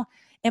 Now,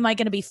 am I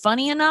going to be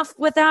funny enough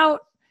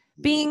without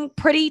being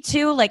pretty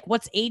too? Like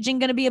what's aging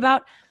going to be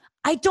about?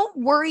 I do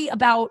worry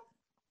about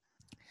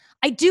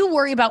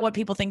what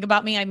people think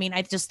about me. I mean,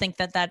 I just think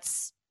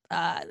that's,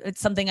 it's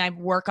something I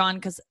work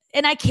on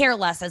and I care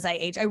less as I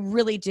age. I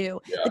really do.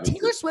 Yeah, the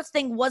Taylor Swift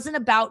thing wasn't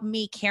about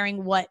me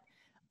caring what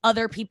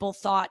other people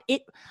thought.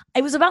 It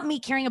was about me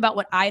caring about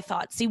what I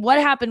thought. See, what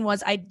happened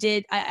was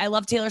I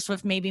love Taylor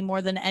Swift maybe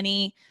more than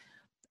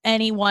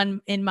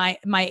anyone in my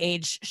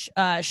age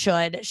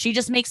should. She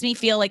just makes me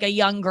feel like a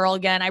young girl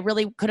again. I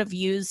really could have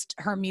used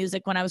her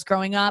music when I was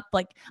growing up.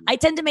 Like I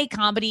tend to make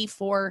comedy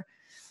for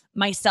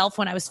myself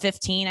when I was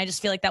 15. I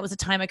just feel like that was a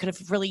time I could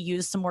have really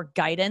used some more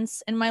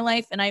guidance in my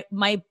life. And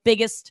my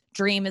biggest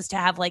dream is to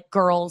have like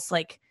girls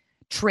like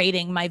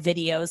trading my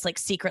videos, like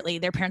secretly.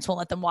 Their parents won't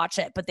let them watch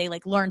it, but they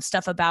like learn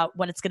stuff about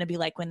what it's going to be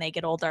like when they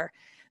get older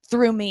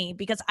through me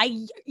because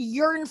I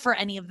yearn for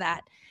any of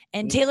that.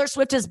 And Taylor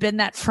Swift has been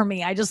that for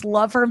me. I just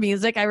love her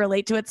music. I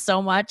relate to it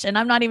so much. And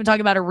I'm not even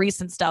talking about her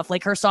recent stuff,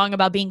 like her song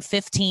about being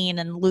 15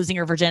 and losing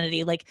her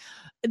virginity. Like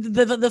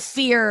the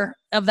fear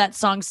of that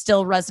song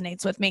still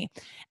resonates with me.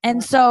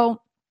 And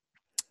so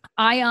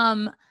I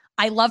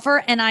love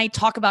her and I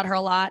talk about her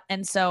a lot.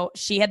 And so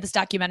she had this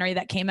documentary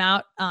that came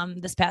out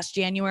this past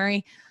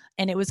January,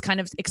 and it was kind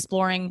of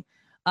exploring,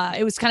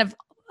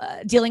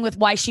 dealing with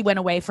why she went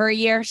away for a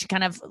year. She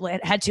kind of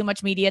had too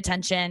much media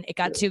attention. It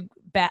got too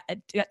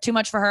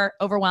much for her,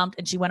 overwhelmed,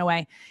 and she went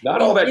away.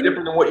 Not all that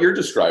different than what you're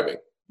describing.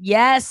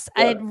 Yes,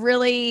 yeah. I'd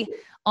really,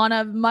 on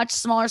a much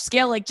smaller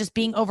scale, like just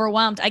being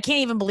overwhelmed. I can't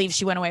even believe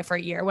she went away for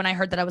a year. When I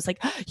heard that, I was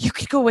like, you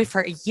could go away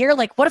for a year?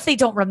 Like, what if they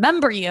don't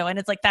remember you? And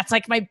it's like, that's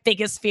like my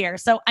biggest fear.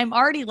 So I'm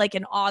already like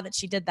in awe that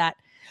she did that.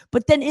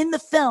 But then in the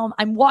film,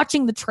 I'm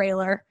watching the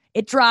trailer.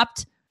 It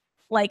dropped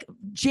like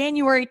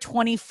January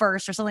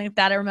 21st or something like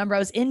that. I remember I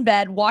was in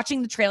bed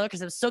watching the trailer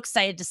because I was so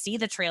excited to see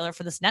the trailer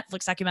for this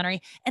Netflix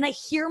documentary. And I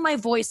hear my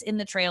voice in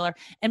the trailer,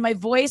 and my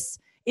voice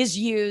is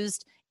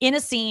used in a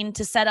scene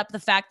to set up the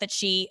fact that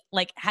she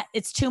like,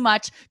 it's too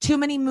much, too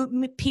many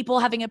people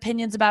having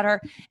opinions about her.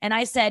 And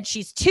I said,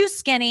 she's too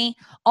skinny.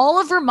 All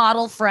of her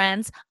model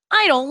friends,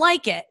 I don't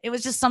like it. It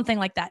was just something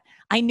like that.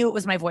 I knew it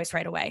was my voice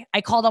right away.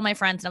 I called all my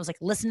friends and I was like,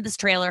 listen to this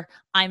trailer.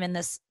 I'm in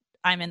this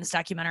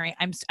documentary.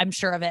 I'm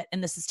sure of it.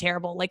 And this is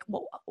terrible. Like,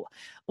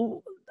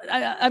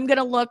 I'm going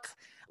to look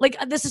like,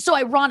 this is so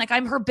ironic.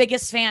 I'm her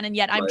biggest fan. And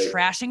yet I'm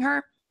trashing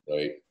her.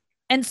 Right.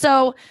 And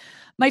so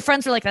my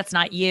friends were like, that's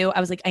not you. I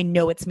was like, I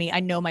know it's me.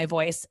 I know my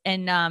voice.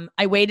 And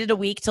I waited a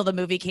week till the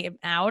movie came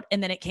out,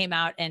 and then it came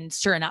out. And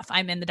sure enough,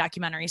 I'm in the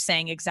documentary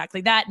saying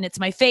exactly that. And it's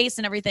my face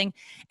and everything.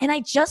 And I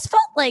just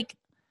felt like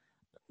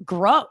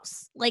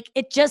gross. Like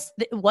it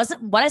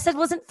wasn't, what I said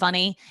wasn't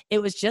funny. It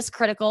was just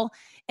critical.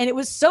 And it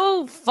was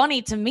so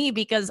funny to me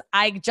because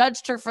I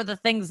judged her for the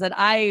things that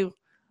I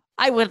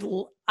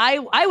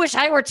wish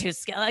I were too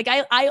skinny. Like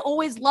I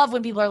always love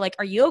when people are like,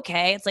 are you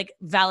okay? It's like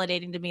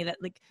validating to me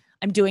that like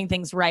I'm doing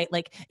things right.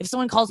 Like if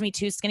someone calls me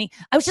too skinny,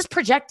 I was just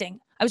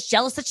projecting. I was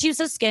jealous that she was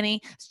so skinny.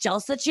 I was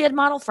jealous that she had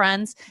model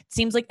friends. It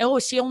seems like, oh,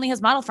 she only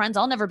has model friends.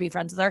 I'll never be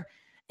friends with her.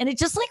 And it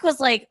just like was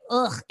like,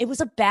 ugh, it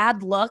was a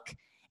bad look.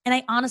 And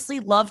I honestly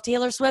love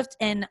Taylor Swift.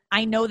 And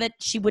I know that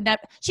she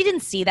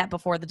didn't see that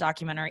before the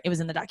documentary. It was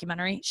in the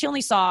documentary. She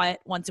only saw it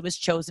once it was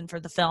chosen for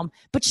the film,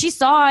 but she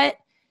saw it.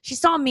 She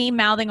saw me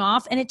mouthing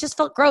off and it just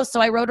felt gross. So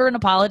I wrote her an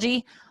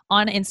apology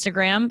on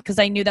Instagram because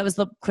I knew that was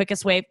the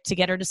quickest way to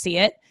get her to see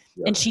it.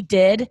 Yeah. And she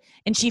did.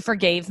 And she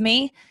forgave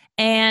me.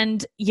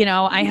 And,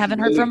 I haven't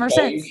heard from her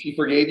since. She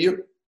forgave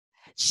you?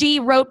 She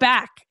wrote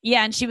back.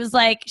 Yeah. And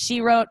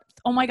she wrote,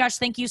 oh my gosh,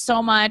 thank you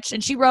so much.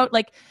 And she wrote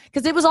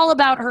because it was all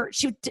about her.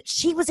 She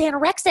was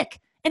anorexic.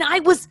 And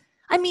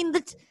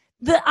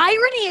the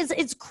irony is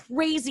it's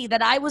crazy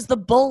that I was the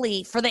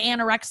bully for the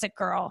anorexic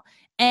girl.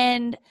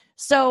 And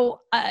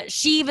so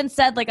she even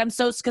said,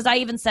 because I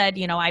even said,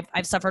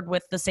 I've suffered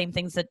with the same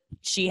things that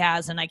she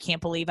has. And I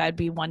can't believe I'd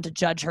be one to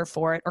judge her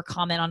for it or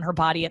comment on her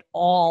body at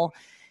all.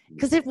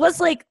 Because it was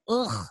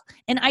ugh.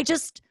 And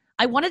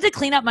I wanted to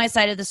clean up my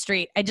side of the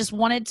street. I just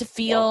wanted to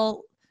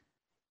feel,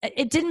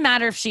 it didn't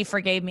matter if she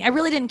forgave me. I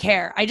really didn't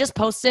care. I just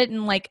posted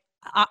and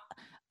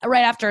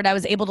right after it, I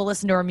was able to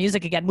listen to her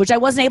music again, which I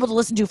wasn't able to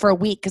listen to for a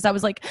week because I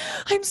was like,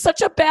 I'm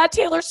such a bad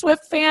Taylor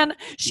Swift fan.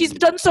 She's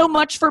done so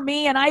much for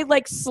me. And I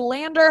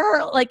slander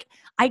her.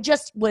 I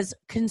just was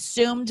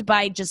consumed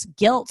by just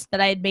guilt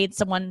that I had made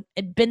someone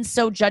had been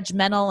so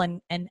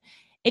judgmental. And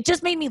it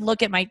just made me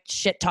look at my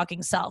shit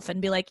talking self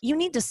and be like, you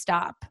need to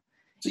stop.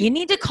 You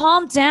need to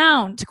calm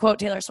down, to quote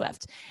Taylor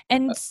Swift.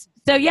 And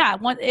so, yeah,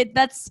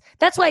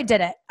 that's why I did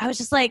it. I was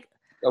just like,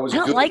 I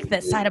don't like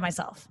this side of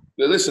myself.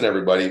 Listen,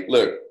 everybody,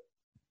 look,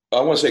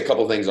 I want to say a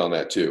couple things on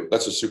that too.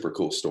 That's a super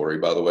cool story,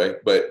 by the way.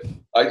 But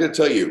I got to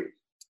tell you,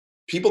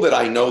 people that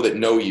I know that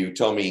know you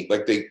tell me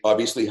they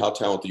obviously how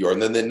talented you are.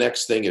 And then the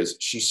next thing is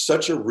she's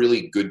such a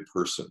really good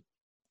person.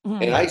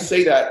 Mm-hmm. And I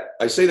say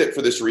that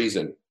for this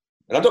reason.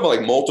 And I'm talking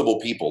about multiple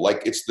people.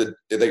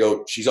 They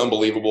go, she's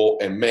unbelievable.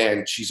 And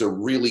man, she's a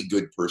really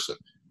good person.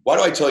 Why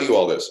do I tell you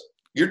all this?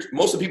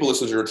 Most of the people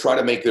listening are trying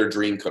to make their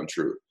dream come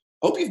true.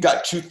 I hope you've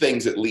got 2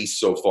 things at least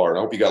so far. And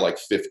I hope you got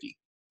 50.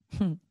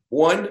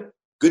 1,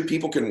 good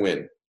people can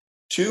win.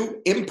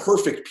 2,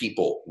 imperfect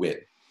people win.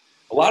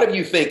 A lot of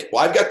you think,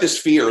 well, I've got this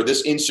fear or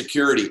this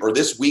insecurity or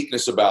this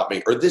weakness about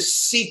me or this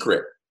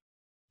secret.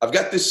 I've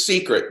got this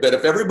secret that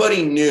if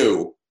everybody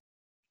knew,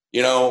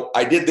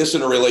 I did this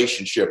in a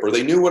relationship or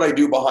they knew what I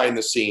do behind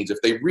the scenes, if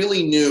they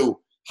really knew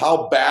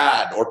how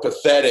bad or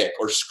pathetic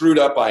or screwed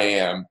up I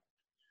am,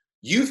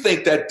 you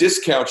think that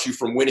discounts you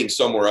from winning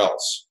somewhere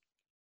else.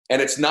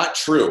 And it's not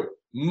true.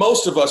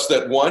 Most of us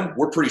that won,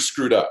 we're pretty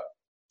screwed up.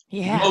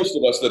 Yeah. Most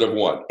of us that have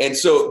won. And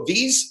so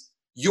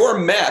your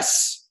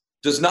mess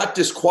does not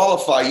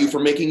disqualify you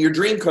from making your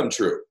dream come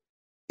true.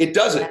 It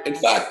doesn't. In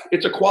fact,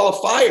 it's a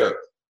qualifier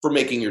for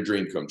making your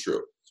dream come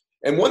true.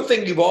 And one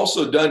thing you've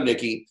also done,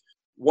 Nikki,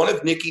 one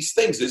of Nikki's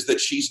things is that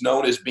she's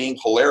known as being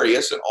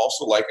hilarious and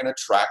also an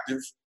attractive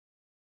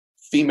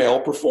female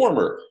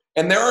performer.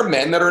 And there are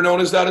men that are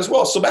known as that as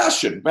well.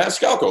 Sebastian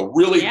Maniscalco,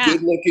 really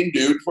good-looking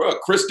dude.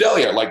 Chris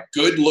D'Elia,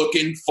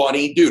 good-looking,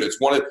 funny dude. It's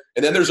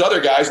and then there's other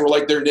guys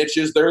where their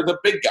niches, they're the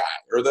big guy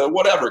or the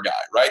whatever guy,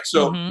 right?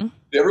 So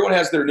everyone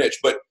has their niche.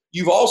 But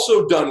you've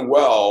also done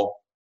well,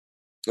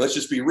 let's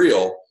just be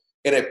real,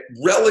 in a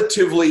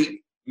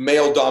relatively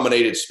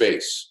male-dominated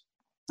space.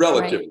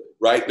 Relatively,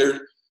 right? There,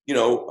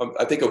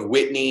 I think of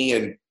Whitney,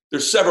 and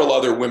there's several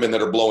other women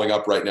that are blowing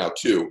up right now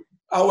too.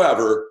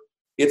 However,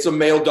 it's a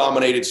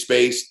male-dominated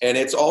space, and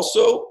it's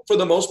also, for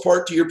the most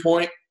part, to your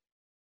point,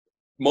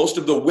 most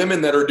of the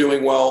women that are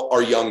doing well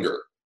are younger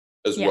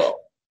as well.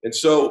 And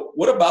so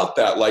what about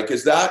that?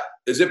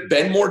 Has it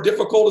been more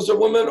difficult as a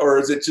woman, or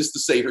is it just to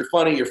say, you're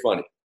funny, you're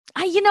funny?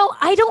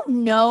 I don't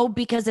know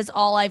because it's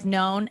all I've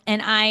known.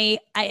 And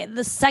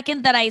the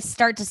second that I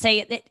start to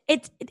say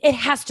it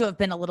has to have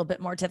been a little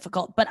bit more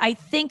difficult, but I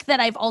think that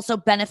I've also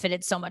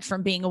benefited so much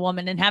from being a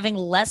woman and having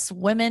less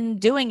women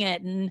doing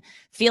it and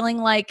feeling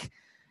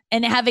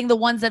and having the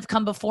ones that have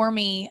come before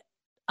me.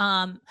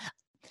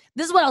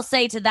 This is what I'll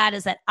say to that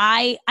is that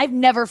I've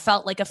never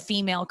felt like a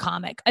female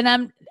comic,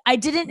 and I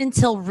didn't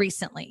until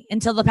recently,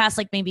 until the past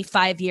maybe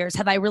 5 years,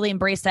 have I really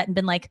embraced that and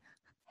been like,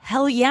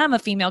 hell yeah, I'm a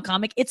female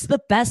comic. It's the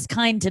best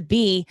kind to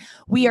be.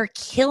 We are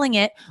killing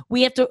it.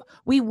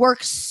 We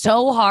work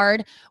so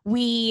hard.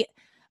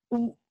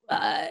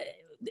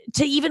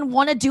 To even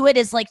want to do it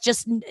is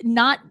just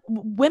not,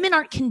 women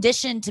aren't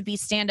conditioned to be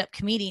stand-up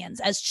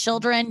comedians. As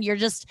children, you're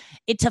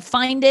to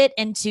find it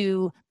and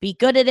to be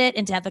good at it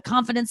and to have the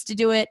confidence to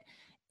do it.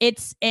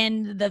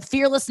 And the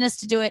fearlessness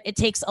to do it. It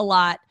takes a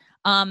lot.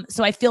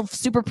 So I feel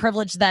super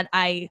privileged that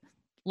I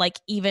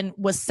even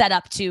was set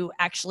up to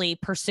actually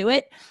pursue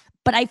it.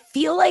 But I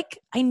feel like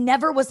I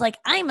never was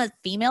I'm a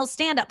female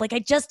stand-up. I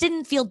just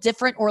didn't feel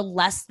different or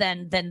less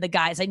than the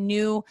guys. I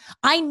knew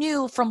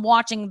from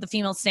watching the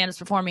female stand-ups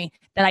before me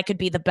that I could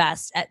be the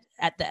best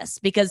at this,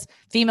 because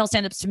female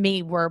stand-ups to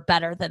me were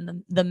better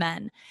than the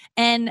men.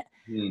 And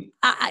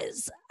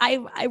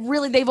I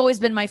really, they've always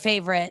been my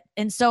favorite.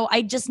 And so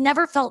I just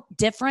never felt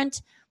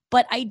different.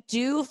 But I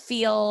do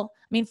feel,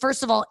 I mean,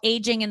 first of all,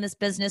 aging in this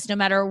business, no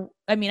matter,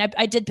 I mean,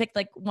 I did pick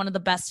like one of the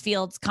best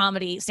fields,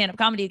 comedy, stand-up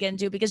comedy to get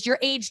into, because your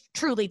age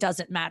truly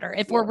doesn't matter.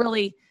 If we're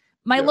really,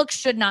 my looks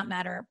should not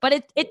matter,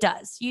 but it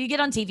does. You get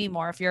on TV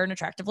more if you're an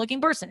attractive looking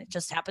person. It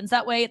just happens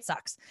that way. It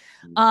sucks.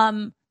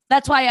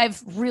 That's why I've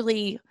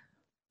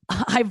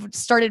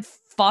started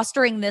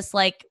fostering this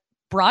like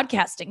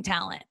broadcasting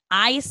talent.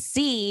 I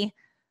see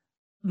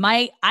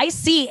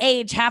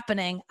age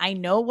happening. I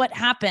know what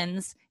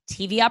happens.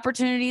 TV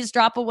opportunities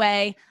drop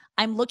away.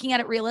 I'm looking at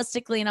it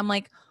realistically and I'm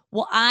like,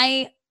 well,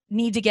 I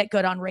need to get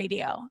good on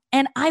radio,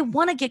 and I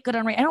want to get good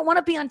on radio. I don't want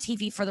to be on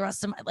TV for the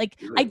rest of my, like,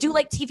 I do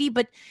like TV,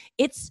 but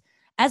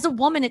as a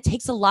woman, it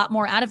takes a lot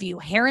more out of you.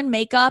 Hair and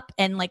makeup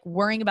and like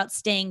worrying about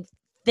staying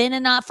thin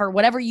enough or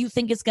whatever you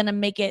think is going to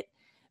make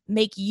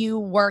you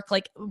work.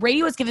 Like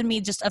radio has given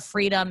me just a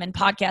freedom, and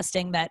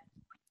podcasting that,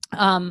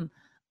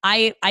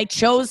 I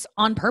chose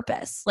on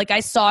purpose. Like I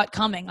saw it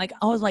coming. Like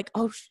I was like,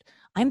 oh,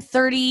 I'm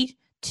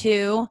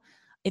 32.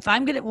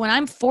 When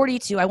I'm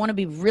 42, I want to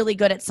be really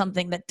good at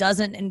something that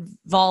doesn't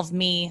involve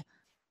me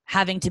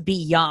having to be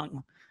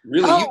young.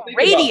 Really? Oh,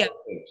 radio.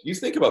 You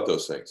think about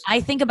those things. I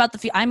think about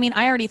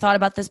I already thought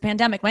about this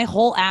pandemic. My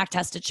whole act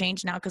has to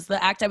change now, because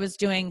the act I was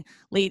doing,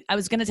 I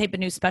was going to tape a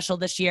new special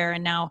this year,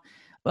 and now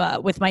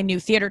with my new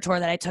theater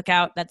tour that I took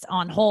out, that's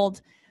on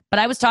hold. But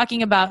I was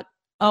talking about,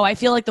 I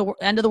feel like the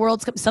end of the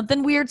world's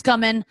something weird's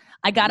coming.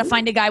 I got to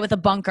find a guy with a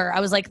bunker.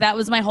 I was like, that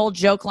was my whole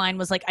joke line,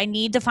 was like, I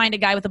need to find a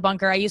guy with a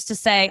bunker. I used to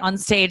say on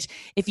stage,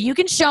 if you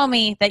can show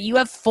me that you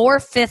have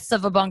 4/5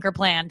 of a bunker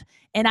planned,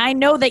 and I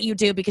know that you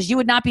do, because you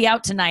would not be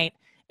out tonight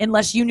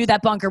unless you knew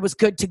that bunker was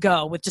good to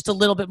go with just a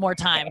little bit more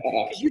time.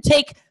 You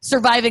take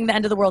surviving the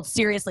end of the world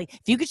seriously.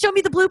 If you could show me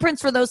the blueprints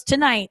for those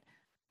tonight,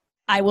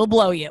 I will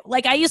blow you.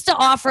 Like I used to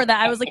offer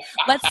that. I was like,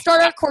 let's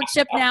start our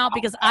courtship now,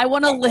 because I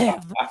want to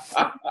live.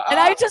 And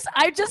I've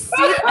seen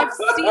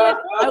it.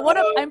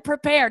 I'm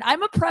prepared.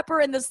 I'm a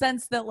prepper in the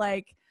sense that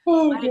like,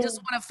 I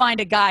just want to find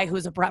a guy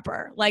who's a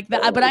prepper like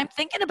that. But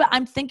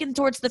I'm thinking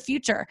towards the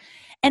future.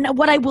 And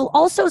what I will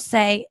also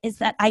say is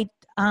that I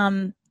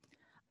am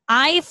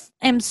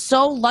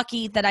so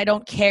lucky that I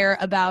don't care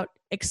about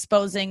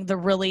exposing the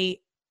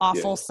really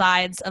awful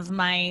sides of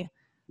my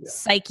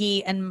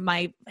psyche and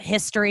my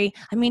history.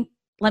 I mean,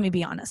 let me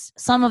be honest.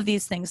 Some of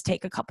these things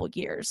take a couple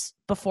years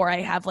before I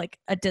have like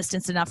a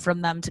distance enough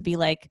from them to be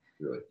like,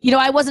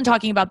 I wasn't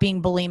talking about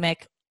being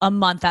bulimic a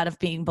month out of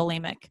being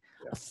bulimic.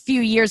 A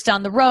few years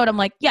down the road, I'm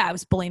like, yeah, I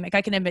was bulimic.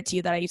 I can admit to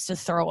you that I used to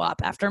throw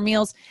up after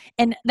meals.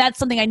 And that's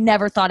something I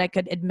never thought I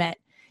could admit.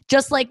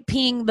 Just like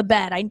peeing the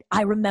bed.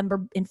 I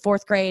remember in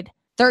 3rd grade,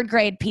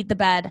 peed the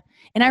bed.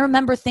 And I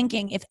remember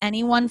thinking, if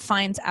anyone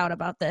finds out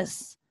about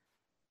this,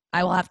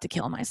 I will have to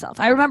kill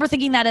myself. I remember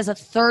thinking that as a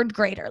 3rd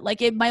grader,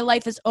 like my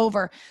life is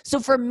over. So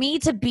for me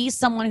to be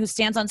someone who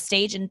stands on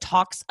stage and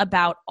talks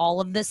about all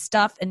of this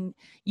stuff and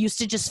used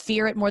to just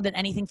fear it more than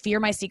anything,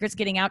 fear my secrets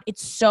getting out,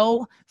 it's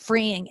so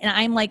freeing. And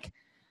I'm like,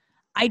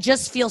 I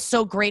just feel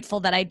so grateful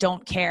that I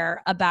don't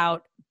care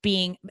about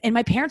being, and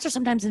my parents are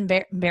sometimes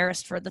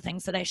embarrassed for the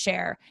things that I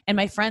share. And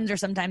my friends are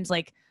sometimes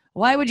like,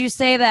 why would you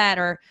say that?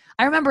 Or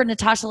I remember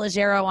Natasha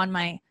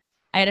Leggero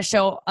I had a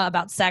show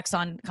about sex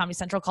on Comedy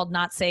Central called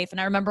Not Safe. And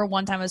I remember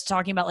one time I was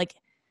talking about like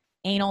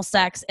anal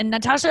sex, and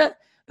Natasha,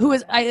 who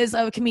is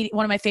a comedian,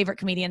 one of my favorite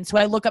comedians who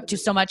I look up to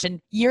so much.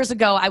 And years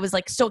ago, I was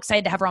like so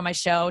excited to have her on my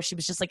show. She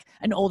was just like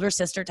an older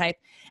sister type.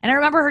 And I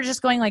remember her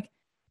just going like,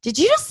 did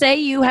you just say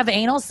you have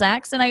anal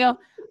sex? And I go,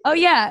 oh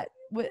yeah.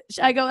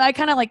 I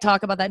kind of like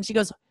talk about that. And she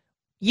goes,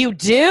 you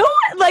do?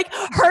 Like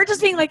her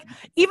just being like,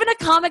 even a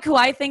comic who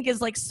I think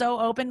is like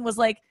so open was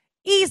like,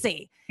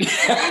 easy.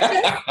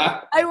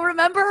 I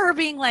remember her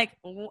being like,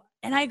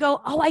 and I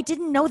go, oh, I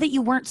didn't know that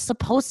you weren't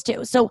supposed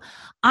to. So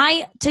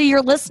to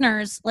your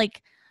listeners,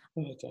 like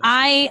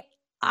I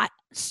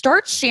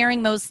start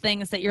sharing those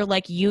things that you're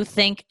like, you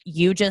think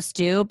you just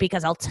do,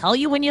 because I'll tell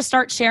you, when you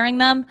start sharing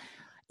them,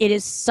 it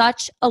is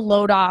such a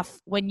load off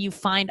when you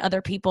find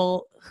other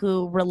people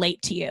who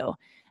relate to you.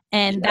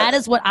 And that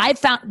is what I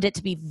found it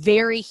to be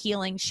very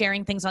healing,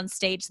 sharing things on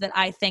stage that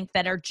I think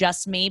that are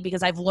just me,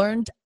 because I've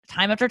learned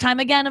time after time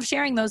again of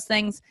sharing those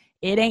things,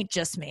 it ain't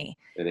just me.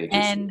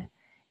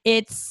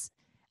 It's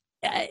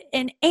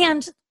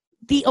and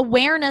the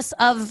awareness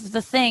of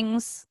the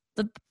things,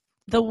 the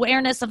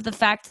awareness of the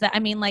fact that, I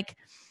mean, like,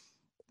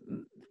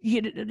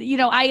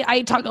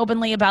 I talk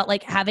openly about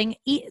like having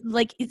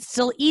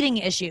still eating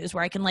issues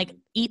where I can like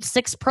eat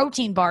 6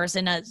 protein bars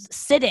in a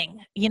sitting,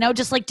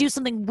 just like do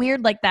something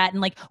weird like that,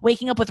 and like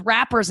waking up with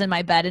wrappers in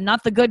my bed, and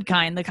not the good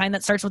kind, the kind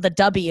that starts with a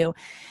W.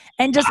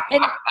 And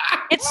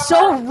it's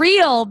so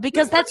real,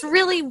 because that's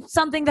really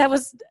something that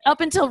was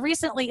up until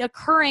recently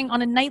occurring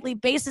on a nightly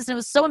basis. And it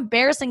was so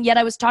embarrassing, yet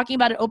I was talking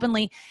about it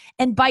openly.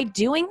 And by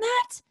doing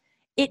that,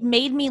 it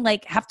made me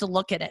like have to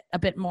look at it a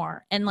bit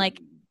more. And like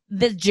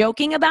the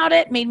joking about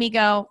it made me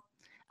go,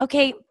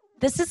 okay,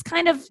 this is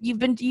kind of,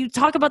 you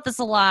talk about this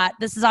a lot.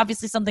 This is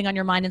obviously something on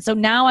your mind. And so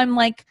now I'm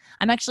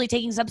actually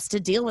taking steps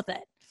to deal with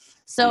it.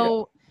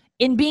 So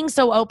in being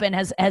so open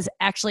has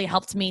actually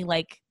helped me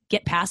like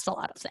get past a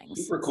lot of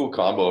things. Super cool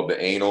combo of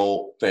the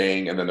anal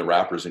thing and then the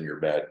rappers in your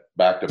bed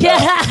back to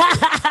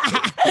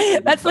back. Yeah.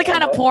 That's the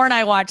kind of porn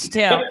I watch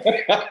too.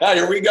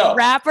 Here we go.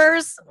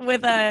 Rappers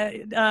with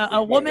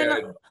a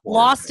woman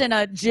lost in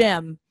a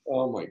gym.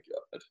 Oh my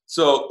God.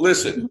 So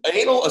listen,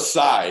 anal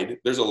aside,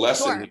 there's a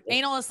lesson. Sure. Here.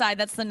 Anal aside,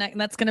 that's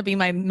that's going to be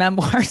my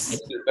memoirs.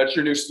 That's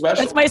your new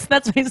special. That's my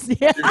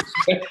yeah.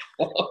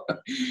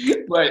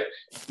 Right.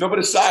 No, but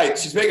aside,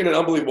 she's making an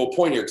unbelievable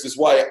point here because this is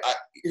why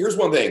here's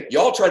one thing.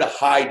 Y'all try to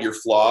hide your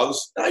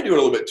flaws, and I do it a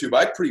little bit too,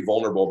 but I'm pretty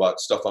vulnerable about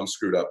stuff I'm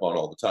screwed up on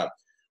all the time.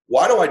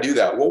 Why do I do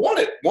that? Well, one,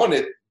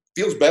 it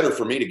feels better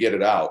for me to get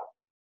it out.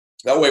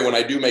 That way, when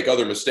I do make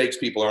other mistakes,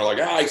 people are like,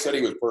 I said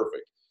he was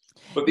perfect.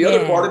 But the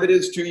other part of it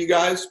is, too, you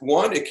guys,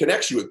 one, it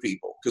connects you with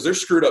people because they're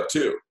screwed up,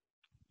 too.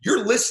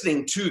 You're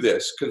listening to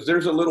this because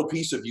there's a little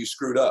piece of you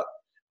screwed up.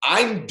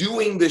 I'm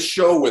doing this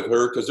show with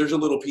her because there's a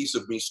little piece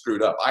of me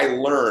screwed up. I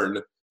learn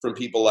from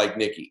people like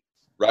Nikki,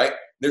 right?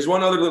 There's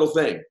one other little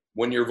thing.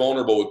 When you're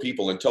vulnerable with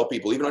people and tell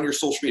people, even on your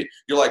social media,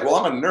 you're like, well,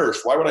 I'm a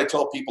nurse. Why would I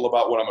tell people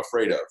about what I'm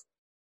afraid of?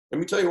 Let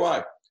me tell you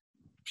why.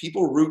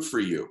 People root for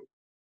you.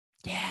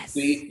 Yes.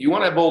 See, you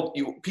want to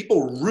have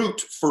people root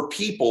for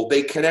people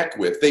they connect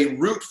with. They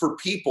root for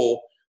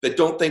people that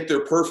don't think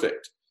they're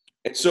perfect.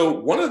 And so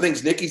one of the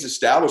things Nikki's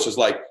established is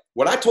like,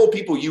 when I told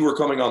people you were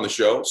coming on the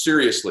show,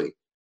 seriously,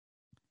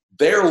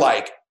 they're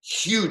like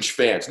huge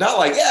fans. Not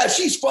like, yeah,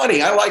 she's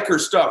funny. I like her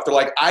stuff. They're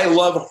like, I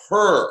love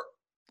her.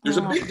 There's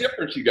a big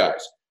difference, you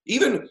guys.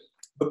 Even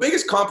the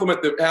biggest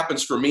compliment that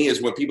happens for me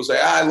is when people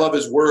say, I love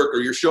his work or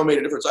your show made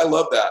a difference. I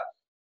love that.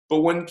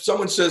 But when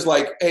someone says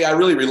like, hey, I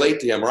really relate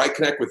to him or I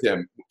connect with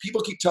him,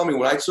 people keep telling me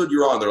when I said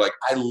you're on, they're like,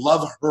 I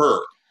love her.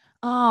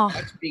 Oh,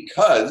 that's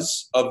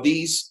because of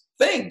these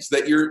things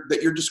that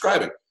you're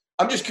describing.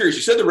 I'm just curious.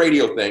 You said the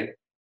radio thing.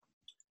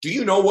 Do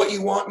you know what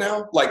you want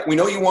now? Like, we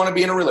know you want to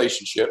be in a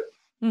relationship,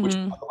 which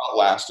we'll talk about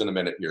last in a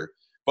minute here.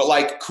 But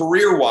like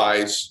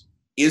career-wise,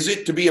 is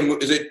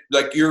it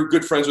like you're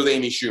good friends with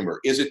Amy Schumer?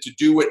 Is it to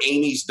do what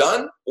Amy's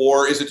done,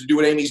 or is it to do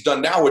what Amy's done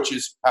now, which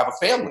is have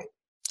a family?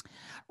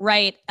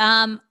 Right.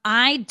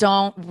 I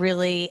don't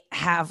really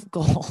have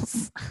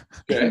goals.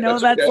 Okay,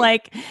 that's okay.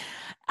 like,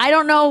 I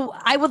don't know.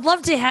 I would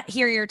love to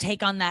hear your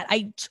take on that.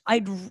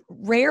 I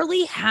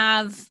rarely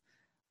have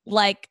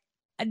like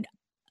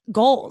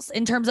goals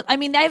in terms of, I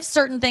mean, I have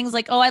certain things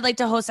like, oh, I'd like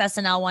to host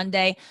SNL one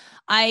day.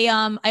 I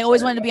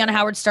always wanted to be on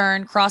Howard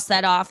Stern, cross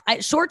that off.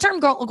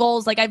 Short-term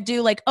goals, like I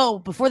do like, oh,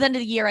 before the end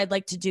of the year, I'd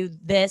like to do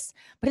this.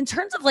 But in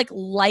terms of like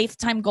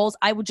lifetime goals,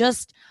 I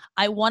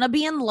want to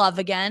be in love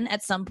again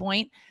at some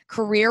point.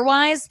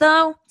 Career-wise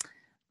though,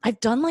 I've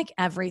done like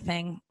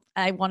everything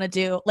I want to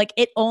do. Like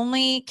it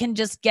only can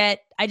just I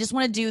just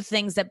want to do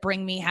things that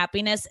bring me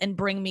happiness and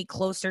bring me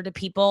closer to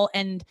people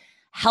and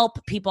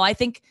help people. I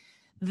think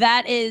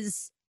that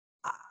is,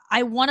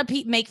 I want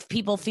to make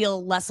people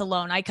feel less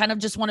alone. I kind of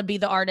just want to be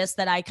the artist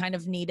that I kind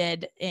of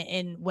needed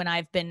in when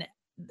I've been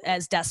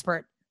as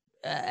desperate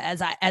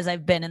as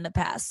I've been in the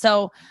past.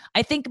 So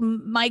I think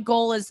my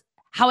goal is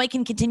how I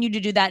can continue to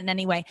do that in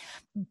any way.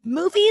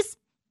 Movies,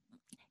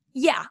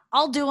 yeah,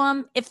 I'll do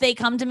them if they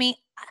come to me.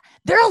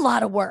 They're a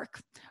lot of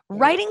work.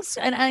 Writing,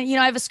 and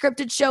I have a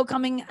scripted show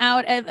coming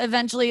out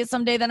eventually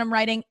someday that I'm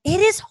writing. It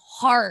is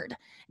hard,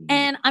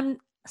 and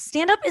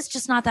stand-up is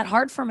just not that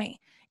hard for me.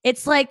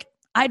 It's like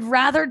I'd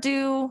rather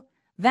do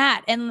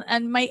that, and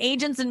my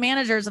agents and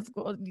managers,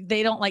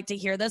 they don't like to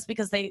hear this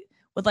because they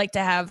would like to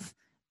have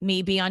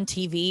me be on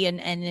TV and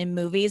in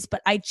movies,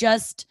 but I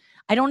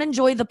don't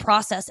enjoy the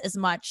process as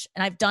much.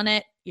 And I've done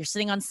it. You're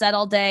sitting on set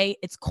all day.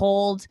 It's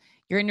cold.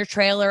 You're in your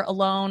trailer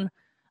alone.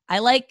 I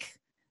like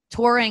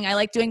touring. I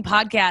like doing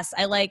podcasts.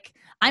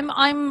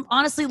 I'm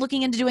honestly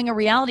looking into doing a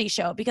reality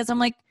show because I'm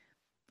like,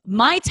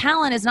 my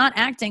talent is not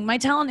acting. My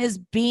talent is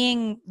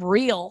being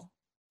real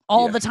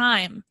all the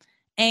time.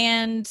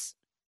 And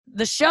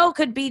the show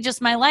could be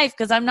just my life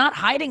because I'm not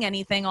hiding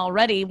anything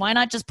already. Why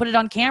not just put it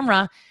on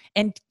camera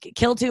and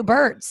kill two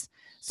birds?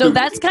 So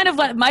that's kind of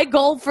what my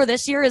goal for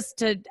this year is,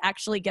 to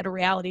actually get a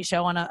reality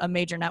show on a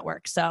major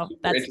network. So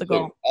that's the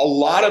goal. A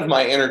lot of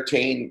my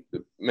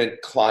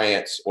entertainment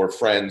clients or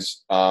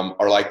friends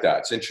are like that.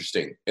 It's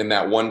interesting in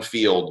that one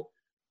field.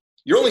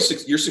 You're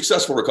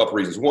successful for a couple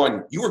reasons.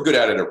 One, you were good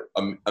at it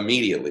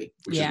immediately,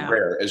 which is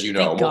rare, as you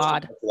know. Thank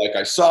God. Like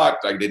I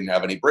sucked. I didn't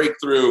have any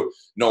breakthrough.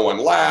 No one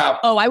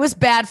laughed. Oh, I was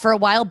bad for a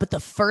while, but the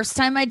first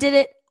time I did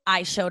it,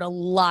 I showed a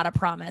lot of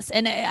promise.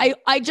 And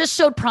I just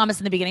showed promise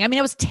in the beginning. I mean,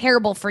 I was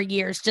terrible for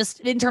years just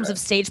in terms of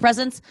stage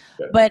presence.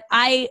 But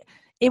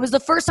it was the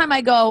first time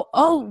I go,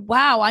 oh,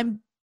 wow, I'm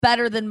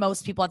better than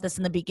most people at this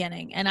in the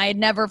beginning. And I had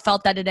never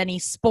felt that at any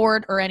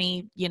sport or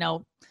any,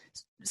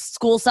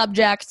 school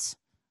subject.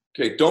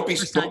 Okay, don't be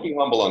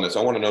humble on this.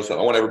 I want to know something.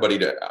 I want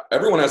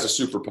everyone has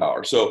a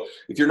superpower. So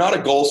if you're not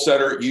a goal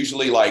setter,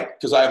 usually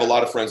because I have a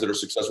lot of friends that are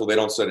successful, they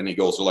don't set any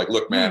goals. They're like,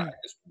 look, man, I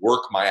just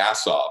work my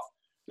ass off.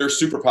 Their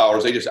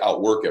superpowers, they just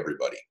outwork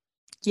everybody.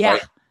 Yeah.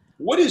 Right?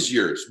 What is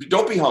yours?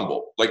 Don't be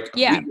humble. I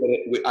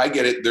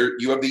get it.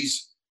 You have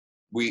these,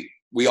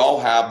 we all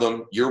have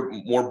them. You're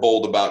more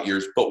bold about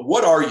yours, but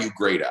what are you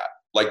great at?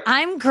 Like,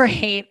 I'm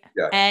great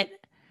at,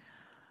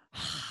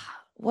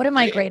 what am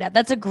I great at?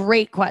 That's a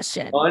great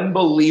question.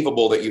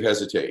 Unbelievable that you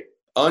hesitate.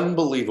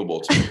 Unbelievable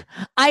to me.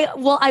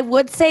 I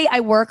would say I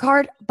work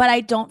hard, but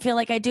I don't feel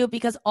like I do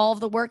because all of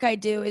the work I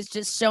do is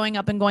just showing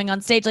up and going on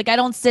stage. Like I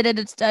don't sit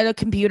at a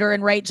computer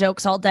and write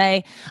jokes all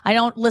day. I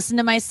don't listen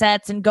to my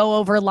sets and go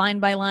over line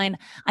by line.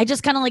 I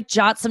just kind of like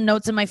jot some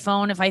notes in my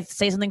phone if I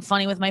say something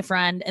funny with my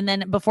friend. And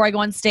then before I go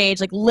on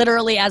stage, like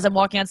literally as I'm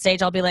walking on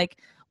stage, I'll be like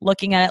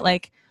looking at it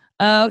like,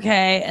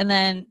 okay. And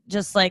then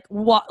just like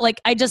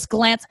like I just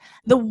glance.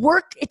 The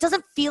work, it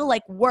doesn't feel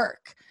like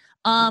work.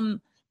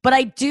 But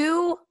I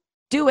do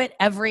it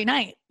every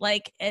night.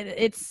 Like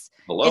it's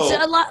a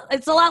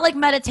lot like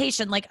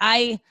meditation. Like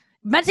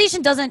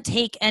meditation doesn't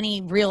take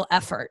any real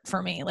effort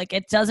for me. Like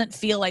it doesn't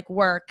feel like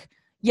work,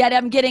 yet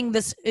I'm getting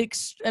this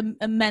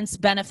immense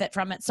benefit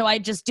from it. So I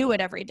just do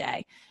it every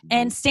day.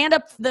 And stand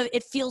up,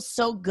 it feels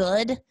so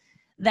good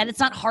that it's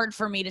not hard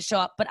for me to show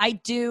up, but I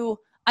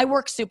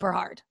work super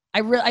hard.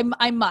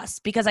 I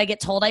must, because I get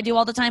told I do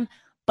all the time,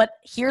 but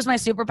here's my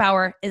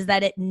superpower is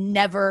that it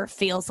never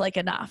feels like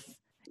enough.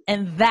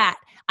 And that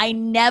I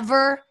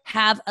never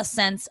have a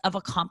sense of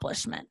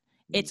accomplishment.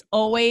 It's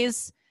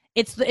always,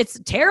 it's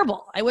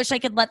terrible. I wish I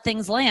could let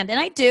things land. And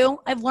I do.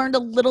 I've learned a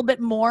little bit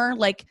more.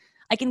 Like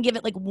I can give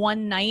it like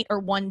one night or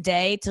one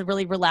day to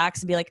really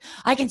relax and be like,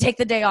 I can take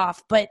the day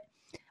off. But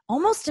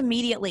almost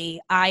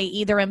immediately, I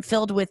either am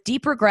filled with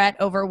deep regret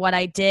over what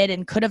I did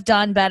and could have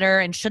done better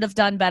and should have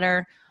done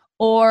better,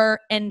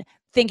 and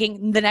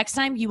thinking the next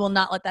time you will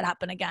not let that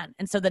happen again.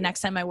 And so the next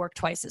time I work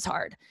twice as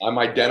hard. I'm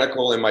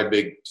identical in my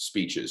big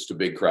speeches to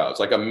big crowds.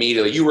 Like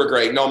immediately, you were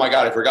great. No, my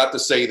God, I forgot to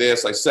say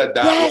this. I said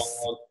that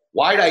wrong.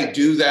 Why'd I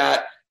do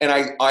that?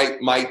 And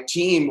my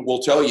team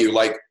will tell you,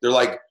 like, they're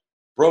like,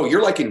 bro,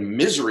 you're like in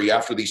misery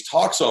after these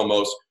talks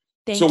almost.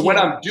 Thank you. When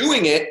I'm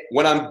doing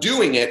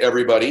it,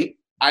 everybody,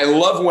 I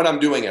love when I'm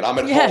doing it. I'm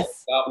at home,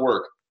 not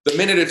work. The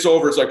minute it's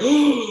over, it's like,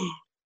 oh,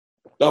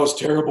 that was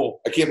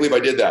terrible. I can't believe I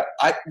did that.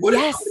 I'm going to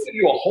give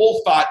you a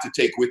whole thought to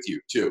take with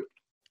you, too.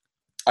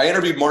 I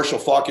interviewed Marshall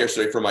Faulk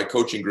yesterday for my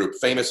coaching group,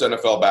 famous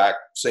NFL back,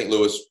 St.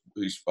 Louis,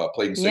 who's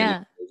played in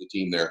St. Louis, the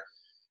team there.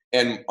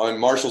 And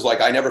Marshall's like,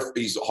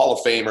 he's a Hall of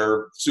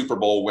Famer, Super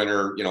Bowl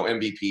winner,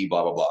 MVP,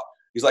 blah, blah, blah.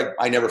 He's like,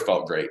 I never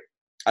felt great.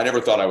 I never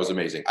thought I was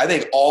amazing. I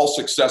think all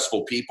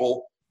successful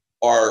people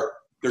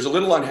there's a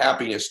little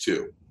unhappiness,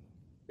 too.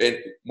 And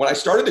when I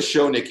started the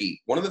show,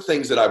 Nikki, one of the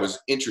things that I was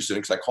interested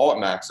in, because I call it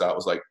Max Out,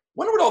 was like,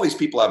 wonder what all these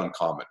people have in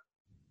common.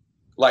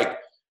 Like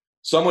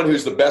someone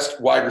who's the best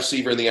wide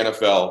receiver in the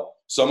NFL,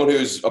 someone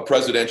who's a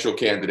presidential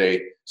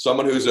candidate,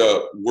 someone who's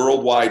a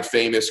worldwide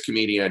famous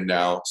comedian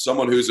now,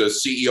 someone who's a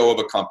CEO of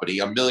a company,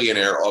 a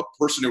millionaire, a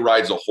person who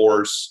rides a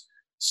horse,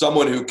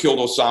 someone who killed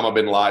Osama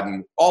bin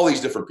Laden, all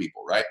these different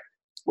people, right?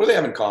 What do they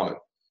have in common?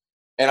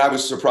 And I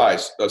was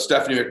surprised.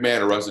 Stephanie McMahon,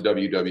 who runs the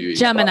WWE.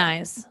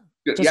 Geminis.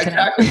 Yeah,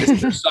 exactly. Is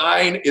it their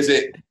sign? Is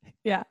it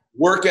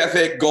work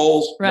ethic,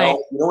 goals? Right.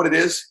 No. You know what it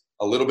is?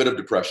 A little bit of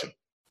depression.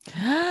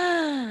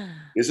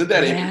 Isn't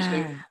that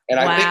interesting? And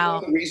I think one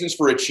of the reasons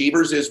for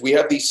achievers is we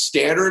have these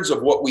standards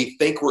of what we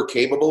think we're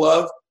capable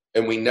of,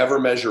 and we never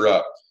measure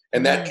up.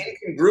 And that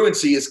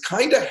incongruency is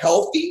kind of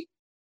healthy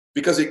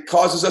because it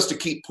causes us to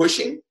keep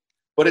pushing,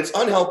 but it's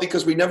unhealthy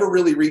because we never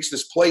really reach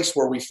this place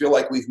where we feel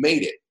like we've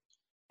made it.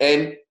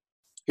 And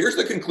here's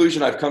the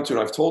conclusion I've come to,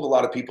 and I've told a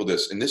lot of people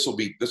this, and this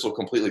will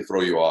completely throw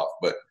you off,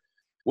 but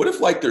what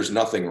if like there's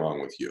nothing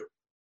wrong with you?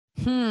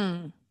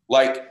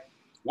 Like,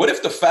 what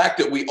if the fact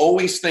that we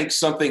always think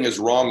something is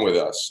wrong with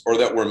us or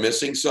that we're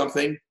missing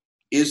something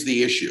is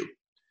the issue?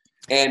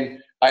 And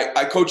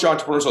I coach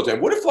entrepreneurs all the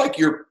time. What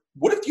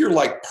if you're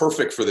like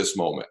perfect for this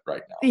moment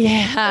right now?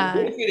 Yeah.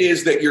 And what if it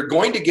is that you're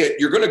going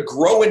to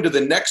grow into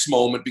the next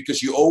moment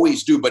because you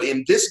always do, but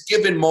in this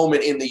given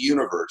moment in the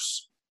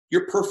universe,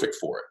 you're perfect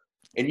for it.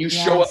 And you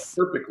show up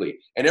perfectly.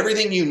 And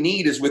everything you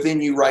need is within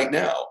you right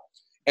now.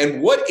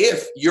 And what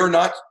if you're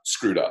not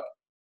screwed up?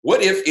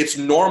 What if it's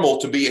normal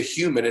to be a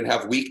human and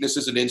have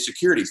weaknesses and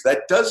insecurities?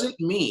 That doesn't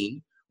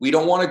mean we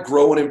don't want to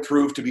grow and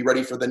improve to be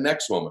ready for the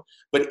next moment.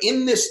 But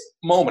in this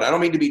moment, I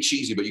don't mean to be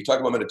cheesy, but you talk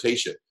about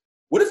meditation.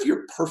 What if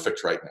you're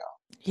perfect right now?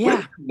 Yeah. What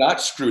if you're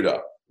not screwed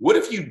up? What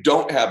if you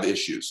don't have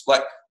issues?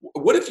 Like,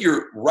 what if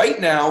you're right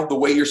now the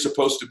way you're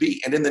supposed to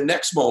be? And in the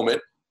next moment,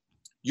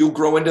 you'll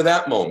grow into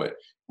that moment.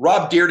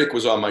 Rob Dyrdek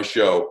was on my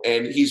show,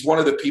 and he's one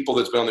of the people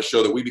that's been on the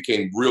show that we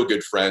became real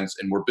good friends,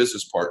 and we're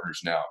business partners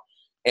now.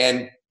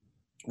 And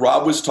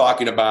Rob was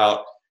talking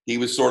about, he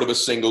was sort of a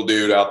single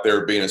dude out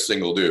there being a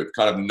single dude,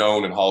 kind of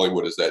known in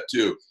Hollywood as that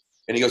too.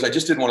 And he goes, I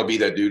just didn't want to be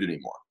that dude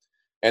anymore.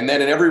 And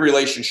then in every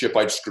relationship,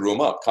 I'd screw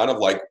him up, kind of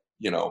like,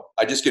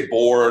 I just get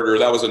bored or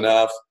that was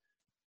enough.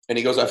 And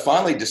he goes, I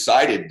finally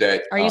decided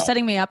that. Are you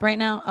setting me up right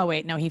now? Oh,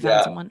 wait, no, he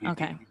found someone.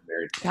 Okay.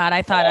 God,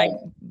 I thought I'd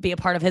be a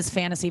part of his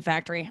fantasy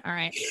factory. All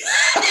right.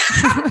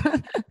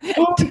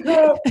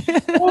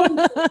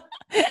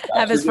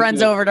 Have his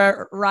friends over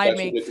to ride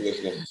me.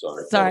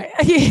 Sorry.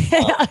 That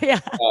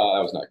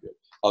was not good.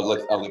 I'll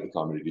leave the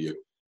comedy to you.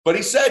 But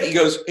he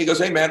goes,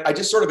 hey man, I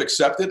just sort of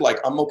accepted, like,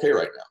 I'm okay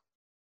right now.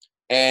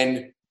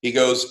 And he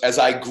goes, as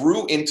I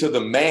grew into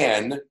the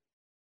man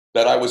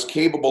that I was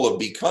capable of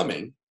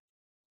becoming,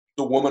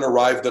 the woman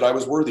arrived that I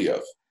was worthy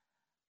of.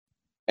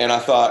 And I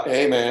thought,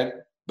 hey, man,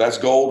 that's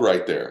gold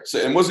right there. So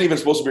it wasn't even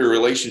supposed to be a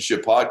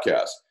relationship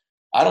podcast.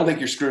 I don't think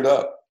you're screwed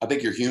up. I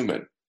think you're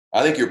human.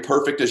 I think you're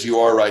perfect as you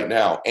are right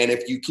now. And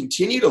if you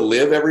continue to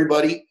live,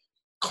 everybody,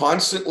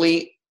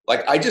 constantly,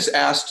 like I just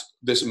asked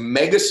this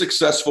mega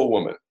successful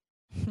woman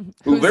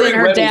who's in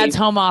her dad's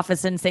home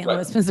office in St.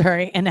 Louis,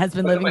 Missouri, and has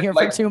been living here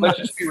for 2 months.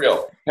 Let's just be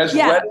real. Has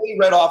readily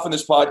read off in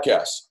this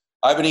podcast,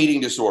 I have an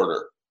eating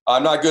disorder.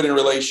 I'm not good in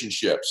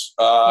relationships.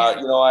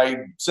 I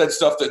said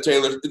stuff that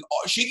Taylor,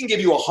 she can give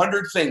you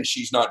 100 things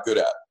she's not good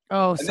at.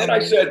 Oh, and then I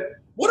said,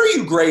 what are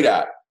you great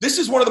at? This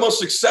is one of the most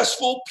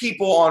successful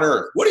people on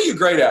earth. What are you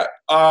great at?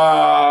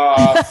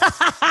 What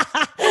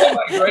am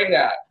I great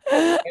at?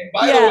 And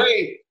by the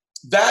way,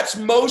 that's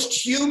most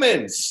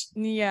humans.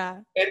 Yeah.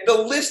 And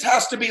the list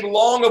has to be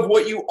long of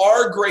what you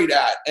are great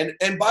at.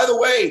 And by the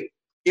way,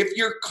 if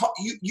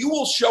you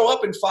will show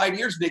up in 5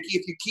 years, Nikki,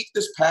 if you keep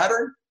this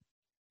pattern,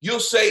 you'll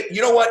say,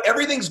 you know what?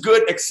 Everything's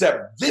good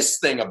except this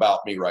thing about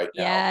me right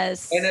now.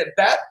 Yes. And if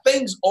that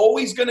thing's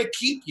always going to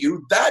keep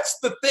you, that's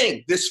the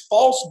thing. This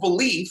false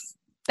belief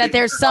that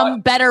there's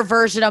some better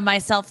version of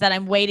myself that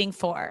I'm waiting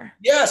for.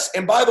 Yes.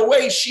 And by the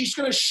way, she's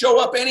going to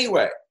show up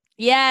anyway.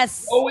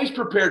 Yes. Always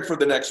prepared for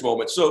the next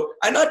moment. So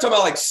I'm not talking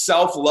about like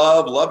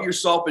self-love, love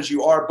yourself as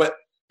you are, but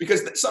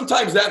because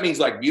sometimes that means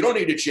like, you don't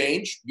need to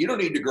change. You don't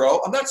need to grow.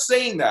 I'm not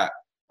saying that.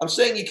 I'm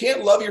saying you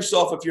can't love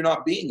yourself if you're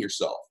not being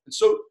yourself. And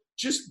so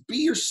just be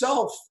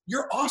yourself.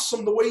 You're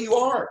awesome the way you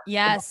are.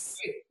 Yes.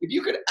 If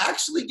you could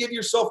actually give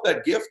yourself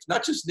that gift,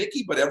 not just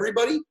Nikki, but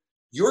everybody,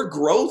 your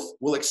growth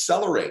will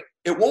accelerate.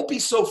 It won't be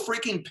so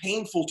freaking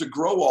painful to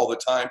grow all the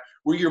time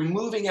where you're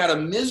moving out of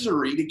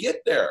misery to get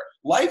there.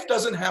 Life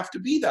doesn't have to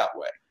be that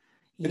way.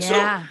 And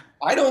so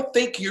I don't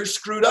think you're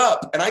screwed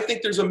up. And I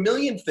think there's a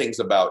million things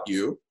about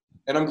you.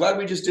 And I'm glad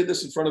we just did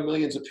this in front of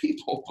millions of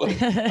people.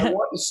 But I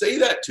want to say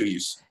that to you.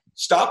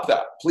 Stop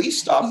that.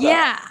 Please stop that.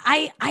 Yeah,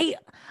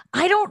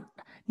 I don't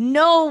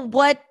know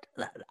what,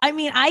 I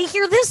mean, I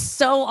hear this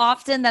so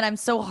often that I'm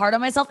so hard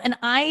on myself and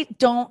I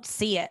don't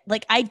see it.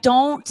 Like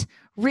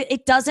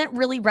it doesn't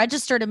really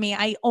register to me.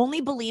 I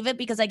only believe it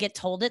because I get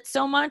told it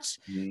so much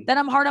that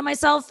I'm hard on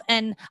myself.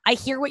 And I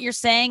hear what you're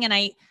saying.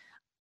 And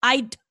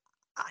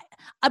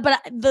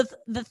but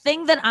the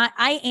thing that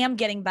I am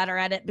getting better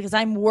at it because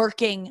I'm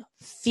working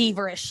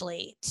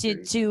feverishly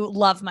to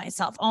love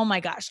myself. Oh my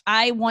gosh.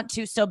 I want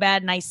to so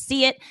bad. And I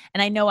see it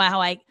and I know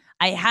how I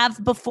have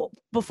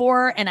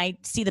before, and I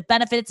see the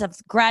benefits of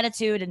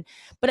gratitude.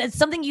 But it's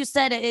something you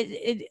said,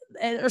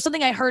 or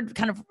something I heard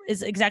kind of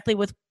is exactly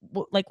with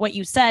like what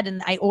you said.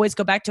 And I always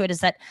go back to it is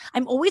that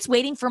I'm always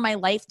waiting for my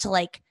life to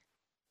like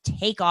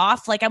take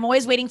off. Like I'm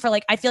always waiting for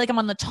like, I feel like I'm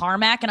on the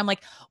tarmac and I'm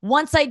like,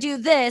 once I do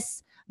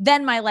this,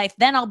 then my life,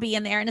 then I'll be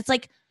in there. And it's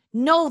like,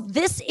 no,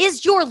 this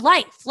is your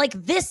life. Like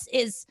this,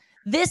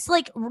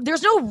 like,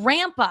 there's no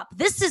ramp up.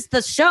 This is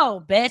the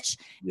show, bitch.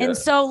 Yeah. And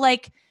so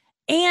like,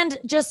 and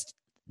just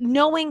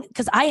knowing,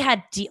 because I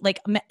had like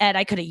Ed,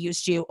 I could have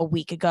used you a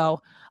week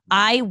ago.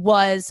 I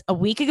was a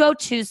week ago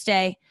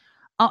Tuesday.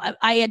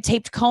 I had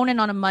taped Conan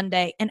on a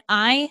Monday, and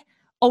I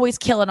always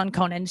kill it on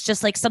Conan. It's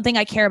just like something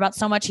I care about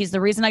so much. He's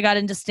the reason I got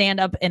into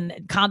stand-up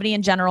and comedy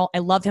in general. I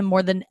love him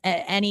more than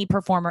any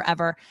performer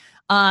ever.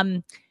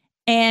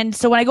 And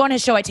so when I go on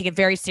his show, I take it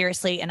very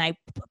seriously and I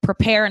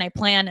prepare and I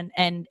plan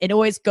and it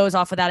always goes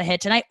off without a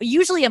hitch. And I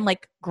usually am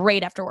like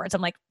great afterwards.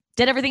 I'm like,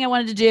 did everything I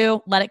wanted to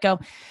do, let it go.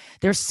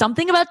 There's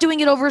something about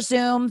doing it over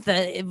Zoom,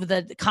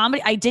 the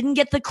comedy. I didn't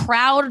get the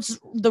crowds,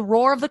 the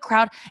roar of the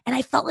crowd. And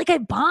I felt like I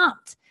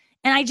bombed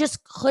and I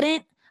just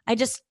couldn't,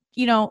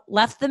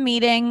 left the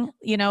meeting,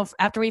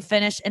 after we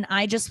finished. And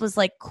I just was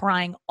like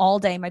crying all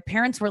day. My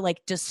parents were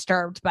like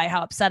disturbed by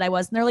how upset I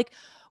was. And they're like,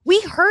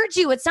 we heard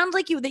you. It sounds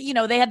like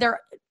they had their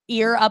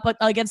ear up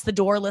against the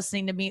door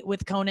listening to me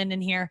with Conan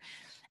in here.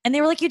 And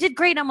they were like, you did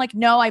great. And I'm like,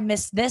 no, I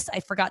missed this.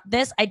 I forgot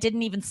this. I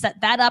didn't even set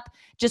that up.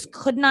 Just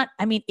could not.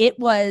 I mean, it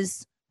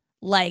was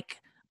like,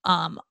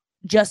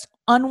 just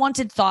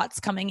unwanted thoughts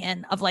coming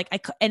in of like,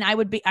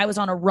 I was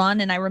on a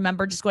run and I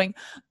remember just going,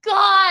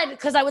 God,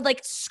 cause I would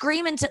like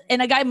scream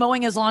and a guy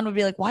mowing his lawn would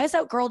be like, why is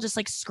that girl just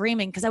like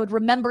screaming? Cause I would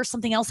remember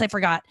something else I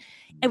forgot.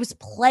 I was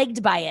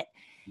plagued by it.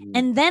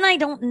 And then I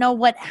don't know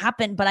what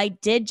happened, but I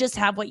did just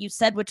have what you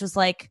said, which was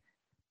like,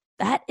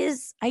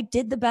 I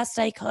did the best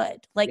I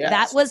could. Like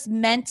that was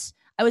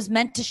I was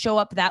meant to show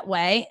up that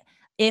way.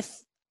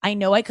 If I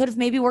know I could have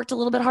maybe worked a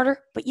little bit harder,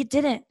 but you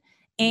didn't.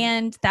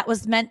 And that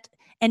was meant.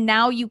 And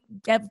now you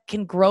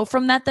can grow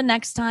from that the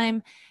next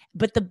time.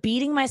 But the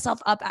beating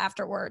myself up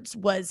afterwards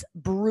was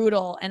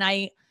brutal.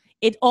 And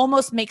it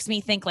almost makes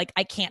me think like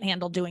I can't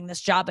handle doing this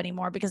job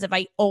anymore, because if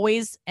I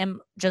always am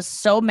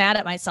just so mad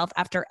at myself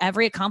after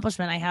every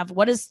accomplishment I have,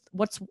 what is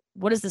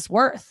this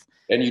worth?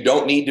 And you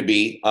don't need to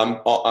be.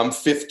 I'm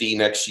 50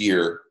 next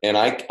year, and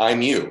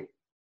I'm you.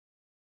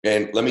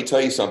 And let me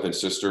tell you something,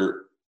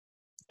 sister.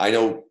 I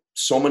know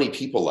so many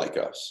people like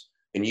us.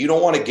 and you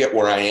don't want to get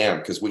where I am,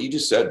 because what you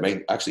just said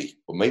made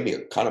me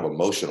kind of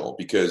emotional,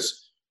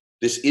 because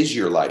this is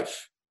your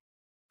life.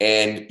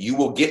 And you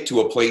will get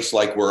to a place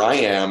like where I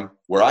am,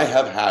 where I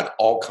have had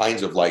all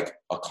kinds of like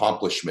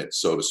accomplishments,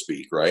 so to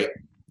speak, right?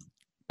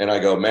 And I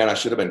go, man, I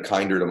should have been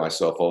kinder to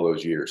myself all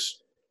those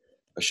years.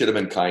 I should have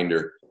been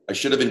kinder. I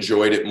should have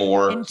enjoyed it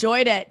more.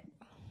 Enjoyed it.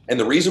 And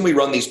the reason we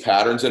run these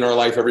patterns in our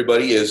life,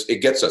 everybody, is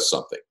it gets us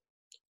something.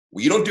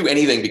 You don't do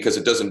anything because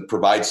it doesn't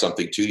provide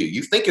something to you.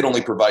 You think it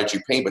only provides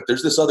you pain, but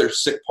there's this other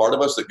sick part of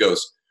us that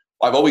goes,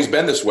 I've always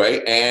been this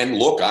way, and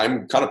look,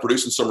 I'm kind of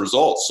producing some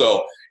results.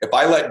 So if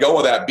I let go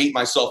of that beat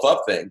myself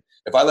up thing,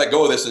 if I let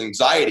go of this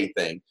anxiety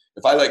thing,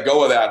 if I let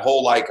go of that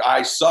whole like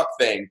I suck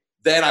thing,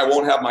 then I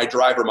won't have my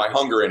drive or my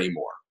hunger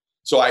anymore.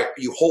 So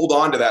you hold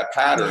on to that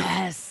pattern.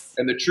 Yes.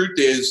 And the truth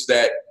is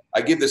that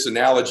I give this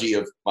analogy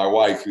of my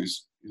wife,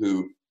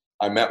 who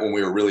I met when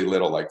we were really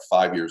little, like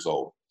 5 years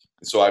old.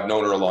 And so I've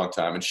known her a long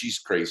time, and she's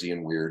crazy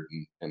and weird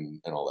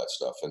and all that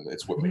stuff. And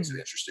it's what makes it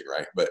interesting,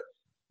 right? But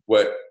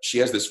she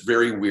has this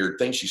very weird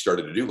thing she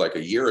started to do like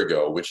a year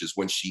ago, which is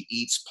when she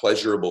eats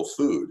pleasurable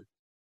food,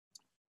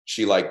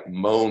 she like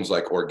moans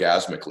like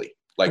orgasmically.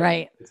 Like,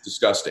 right. It's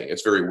disgusting.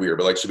 It's very weird,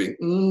 but like she'll be,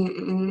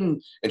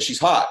 and she's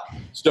hot.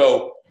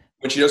 So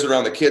when she does it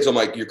around the kids, I'm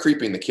like, you're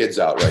creeping the kids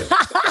out, right?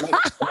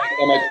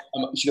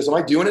 She goes, am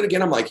I doing it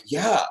again? I'm like,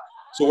 yeah.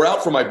 So we're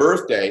out for my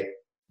birthday.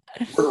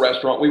 We're at a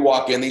restaurant. We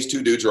walk in. These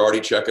two dudes are already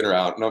checking her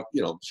out. And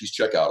she's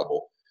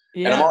checkoutable.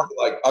 Yeah. And I'm already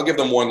like, I'll give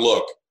them one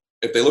look.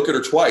 If they look at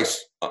her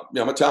twice,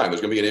 I'm Italian.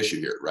 There's going to be an issue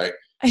here, right?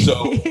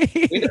 So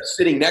we end up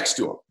sitting next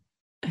to him.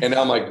 And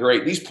I'm like,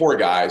 great, these poor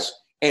guys.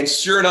 And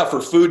sure enough, her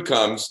food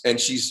comes, and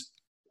she's,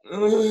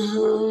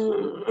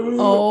 oh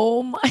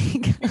my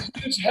God.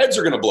 These heads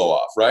are going to blow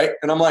off, right?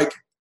 And I'm like,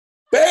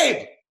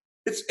 babe,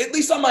 it's at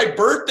least on my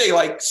birthday.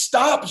 Like,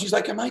 stop. And she's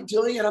like, am I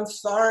doing it? I'm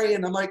sorry.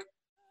 And I'm like,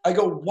 I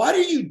go, what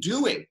are you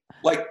doing?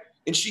 Like,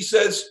 and she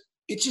says,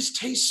 it just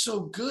tastes so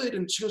good.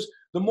 And she goes,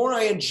 the more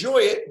I enjoy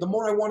it, the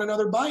more I want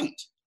another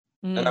bite.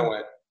 And I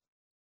went,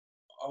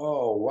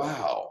 oh,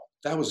 wow,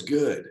 that was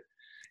good.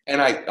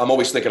 And I'm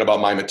always thinking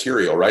about my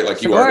material, right?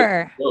 Like you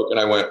are. And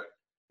I went,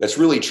 that's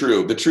really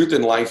true. The truth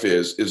in life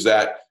is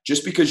that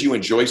just because you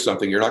enjoy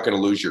something, you're not going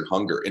to lose your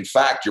hunger. In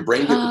fact, your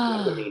brain gets a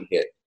dopamine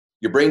hit.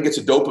 Your brain gets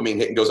a dopamine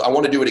hit and goes, I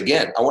want to do it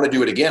again. I want to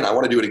do it again. I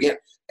want to do it again.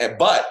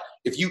 But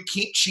if you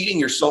keep cheating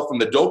yourself from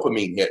the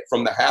dopamine hit,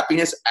 from the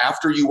happiness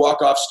after you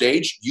walk off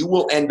stage, you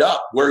will end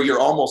up where you're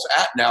almost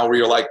at now, where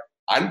you're like,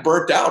 I'm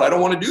burnt out. I don't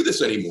want to do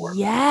this anymore.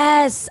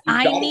 Yes.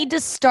 I need to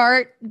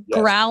start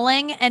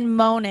growling and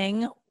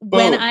moaning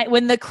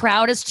when the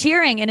crowd is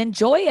cheering and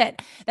enjoy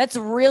it. That's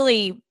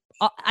really,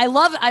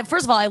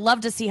 first of all, I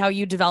love to see how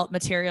you develop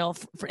material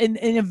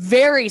in a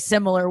very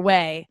similar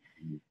way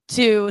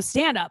to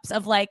stand-ups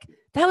of like,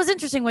 that was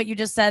interesting what you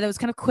just said. It was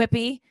kind of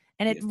quippy.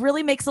 And it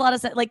really makes a lot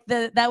of sense. Like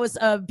that was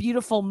a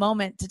beautiful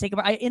moment to take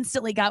over. I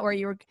instantly got where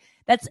you were.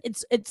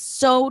 It's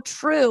so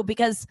true,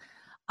 because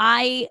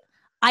I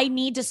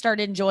need to start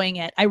enjoying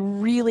it. I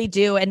really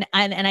do. And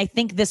I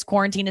think this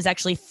quarantine has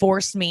actually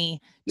forced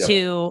me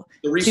to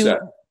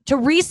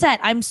reset.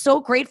 I'm so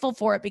grateful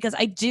for it, because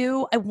I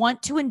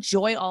want to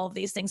enjoy all of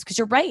these things. Because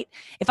you're right.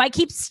 If I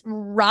keep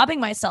robbing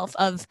myself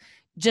of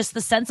just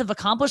the sense of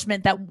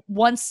accomplishment that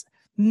once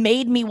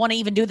made me want to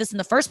even do this in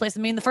the first place.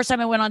 I mean, the first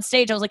time I went on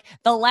stage, I was like,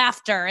 the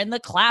laughter and the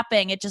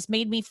clapping, it just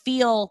made me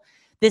feel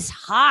this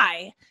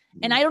high.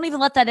 And I don't even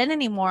let that in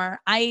anymore.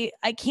 I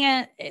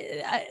can't,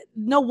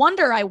 no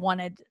wonder I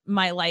wanted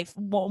my life,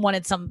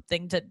 wanted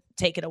something to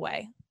take it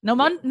away. No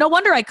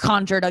wonder I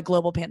conjured a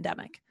global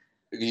pandemic.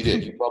 You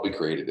did. You probably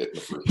created it in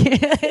the first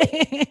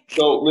place.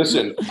 So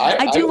listen,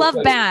 I do love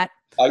that.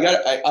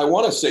 I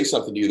want to say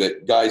something to you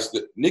that, guys,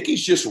 that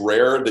Nikki's just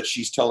rare that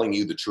she's telling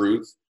you the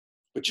truth.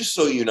 But just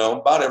so you know,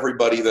 about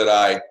everybody that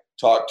I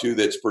talk to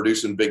that's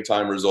producing big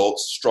time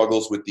results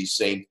struggles with these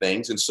same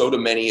things. And so do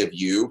many of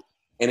you.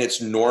 And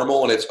it's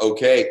normal and it's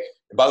okay.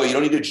 And by the way, you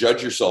don't need to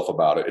judge yourself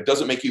about it. It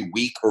doesn't make you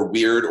weak or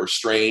weird or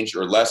strange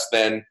or less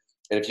than.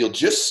 And if you'll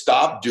just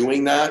stop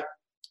doing that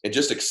and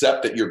just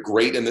accept that you're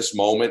great in this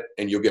moment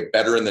and you'll get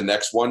better in the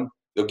next one,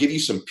 they'll give you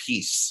some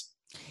peace.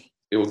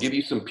 It will give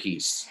you some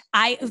peace.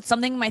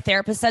 Something my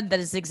therapist said that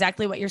is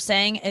exactly what you're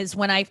saying is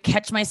when I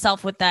catch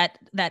myself with that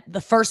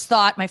the first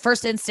thought, my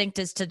first instinct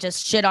is to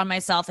just shit on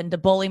myself and to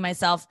bully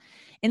myself.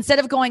 Instead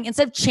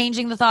of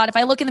changing the thought, if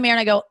I look in the mirror and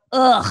I go,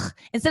 ugh,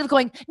 instead of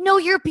going, no,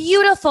 you're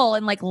beautiful,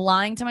 and like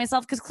lying to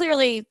myself, because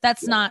clearly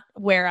that's not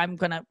where I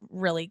can't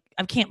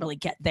really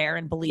get there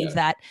and believe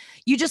that.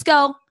 You just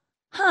go,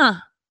 huh.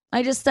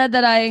 I just said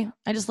that I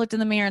just looked in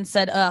the mirror and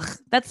said, ugh,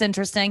 that's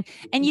interesting.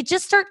 And you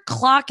just start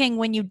clocking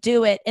when you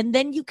do it. And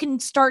then you can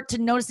start to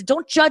notice it.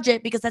 Don't judge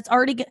it, because it's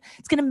going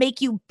to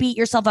make you beat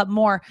yourself up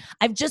more.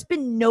 I've just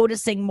been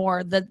noticing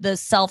more the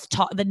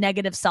self-talk, the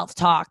negative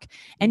self-talk,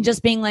 and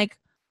just being like,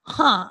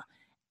 huh.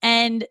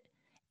 And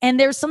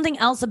there's something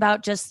else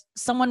about just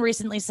someone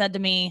recently said to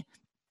me,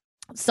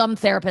 some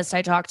therapist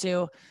I talked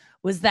to,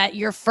 was that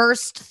your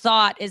first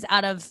thought is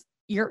out of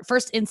your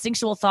first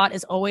instinctual thought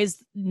is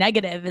always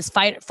negative, is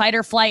fight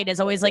or flight, is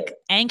always like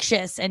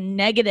anxious and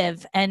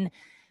negative. And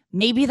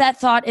maybe that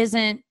thought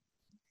isn't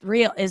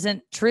real,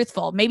 isn't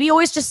truthful. Maybe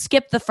always just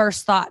skip the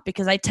first thought,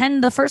 because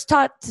the first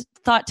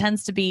thought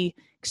tends to be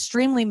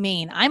extremely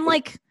mean. I'm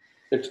like,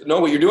 no,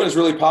 what you're doing is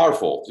really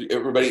powerful.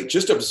 Everybody,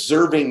 just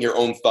observing your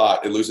own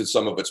thought, it loses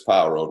some of its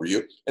power over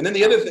you. And then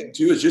the other thing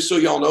too is, just so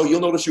y'all know, you'll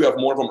notice you have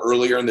more of them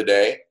earlier in the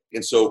day.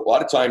 And so a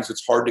lot of times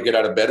it's hard to get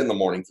out of bed in the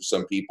morning for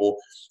some people.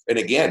 And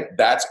again,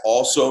 that's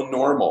also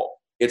normal.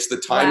 It's the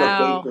time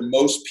of day for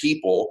most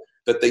people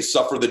that they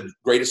suffer the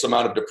greatest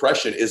amount of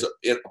depression is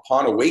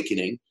upon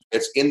awakening.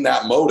 It's in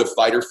that mode of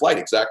fight or flight,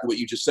 exactly what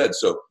you just said.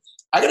 So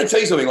I got to tell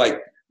you something, like,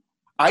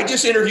 I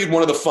just interviewed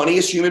one of the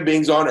funniest human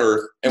beings on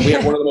earth, and we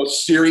had one of the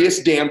most serious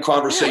damn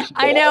conversations.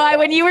 I know.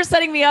 When you were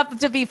setting me up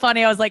to be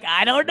funny, I was like,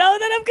 I don't know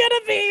that I'm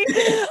gonna be.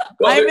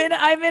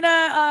 I'm in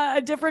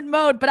a different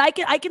mode, but I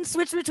can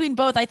switch between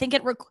both. I think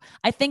if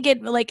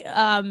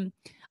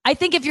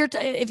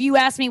you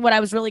ask me what I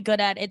was really good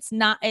at,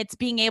 it's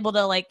being able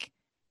to like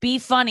be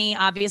funny,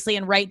 obviously,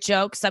 and write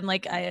jokes. I'm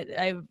like,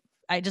 I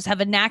just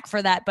have a knack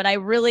for that, but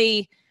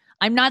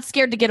I'm not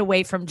scared to get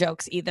away from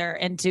jokes either,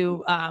 and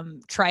to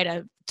try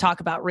to talk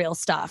about real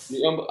stuff.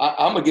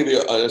 I'm going to give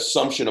you an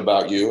assumption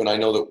about you, and I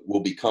know that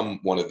we'll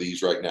become one of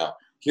these right now.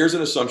 Here's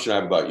an assumption I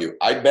have about you.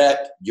 I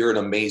bet you're an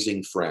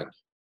amazing friend.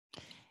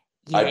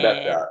 Yeah. I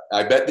bet that.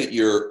 I bet that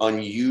you're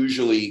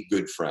unusually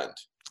good friend,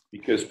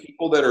 because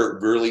people that are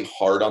really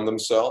hard on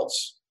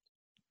themselves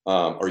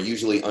are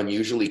usually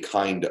unusually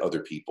kind to other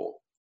people.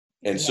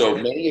 And so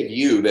many of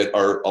you that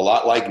are a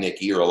lot like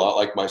Nikki or a lot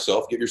like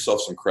myself, give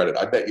yourself some credit.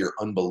 I bet you're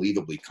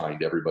unbelievably kind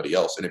to everybody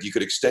else. And if you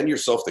could extend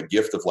yourself the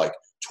gift of like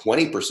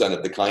 20%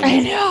 of the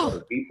kindness to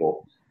other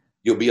people,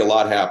 you'll be a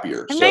lot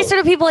happier. I'm nicer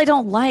to people I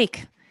don't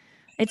like.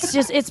 It's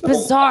just, it's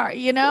bizarre,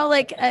 you know,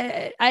 like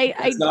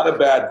it's not a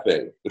bad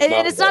thing.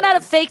 It's not out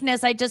of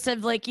fakeness. I just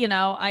have like, you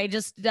know,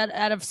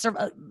 out of,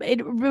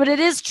 but it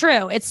is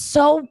true. It's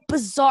so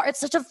bizarre.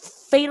 It's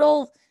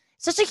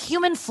such a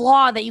human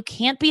flaw that you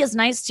can't be as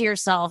nice to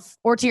yourself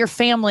or to your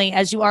family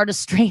as you are to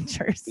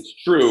strangers.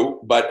 It's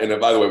true,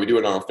 and by the way, we do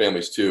it in our own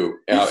families too.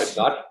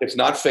 It's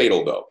not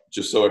fatal though,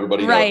 just so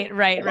everybody knows.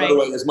 Right. By the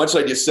way, as much as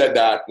I just said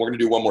that, we're going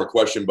to do one more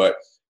question, but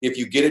if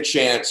you get a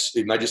chance,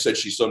 and I just said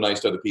she's so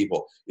nice to other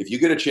people, if you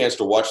get a chance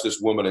to watch this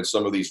woman in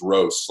some of these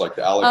roasts, like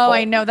the Alec.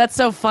 I know. That's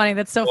so funny.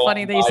 That's so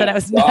funny that you said I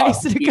was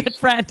nice and a good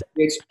friend.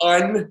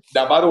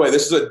 Now, by the way,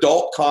 this is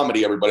adult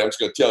comedy, everybody. I'm just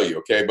going to tell you,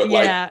 okay? But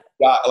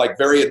like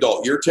very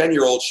adult. Your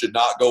 10-year-old should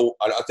not go.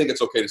 I think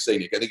it's okay to say,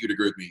 Nick. I think you'd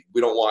agree with me.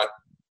 We don't want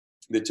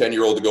the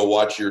 10-year-old to go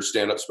watch your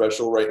stand-up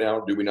special right now,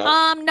 do we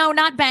not? No,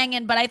 not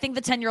banging, but I think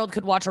the 10-year-old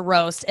could watch a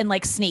roast and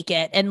like sneak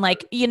it and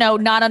like, you know,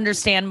 not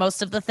understand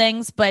most of the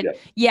things. But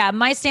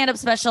my stand-up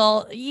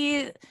special,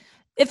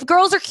 if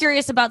girls are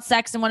curious about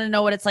sex and want to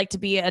know what it's like to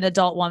be an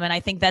adult woman, I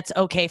think that's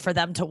okay for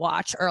them to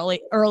watch early,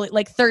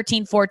 like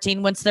 13,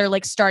 14, once they're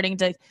like starting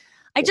to,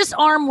 I just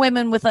arm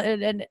women with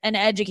an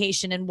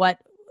education in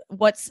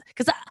because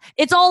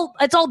it's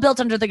all built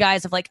under the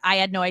guise of like, I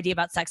had no idea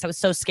about sex. I was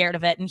so scared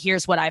of it. And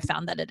here's what I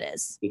found that it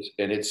is.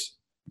 It's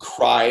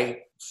cry,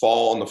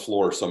 fall on the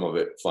floor, some of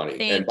it funny.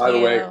 And by the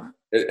way,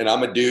 and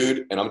I'm a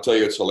dude, and I'm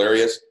telling you, it's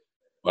hilarious,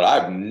 but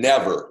I've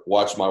never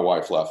watched my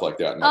wife laugh like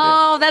that.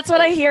 That's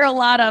what I hear a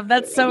lot of.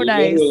 That's so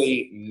nice.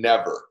 Literally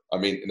never. I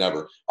mean,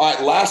 never. All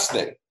right. Last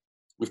thing.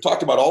 We've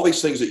talked about all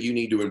these things that you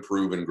need to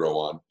improve and grow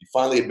on. You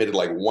finally admitted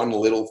like one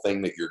little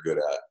thing that you're good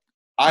at.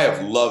 I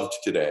have loved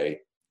today.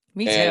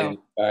 Me too.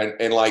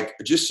 And like,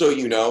 just so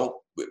you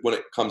know, when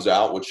it comes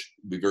out, which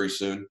will be very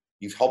soon,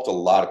 you've helped a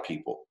lot of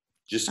people.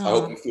 I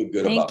hope you feel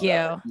good about that.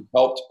 Thank you. You've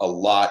helped a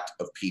lot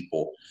of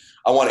people.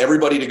 I want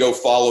everybody to go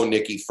follow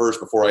Nikki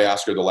first before I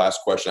ask her the last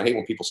question. I hate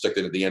when people stick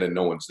it at the end and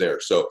no one's there.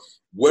 So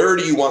where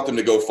do you want them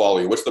to go follow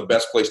you? What's the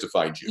best place to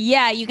find you?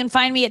 Yeah, you can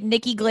find me at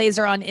Nikki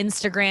Glaser on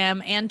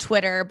Instagram and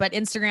Twitter, but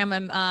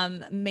Instagram,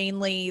 I'm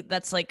mainly,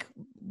 that's like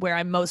where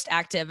I'm most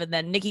active. And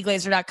then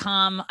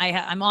nikkiglaser.com.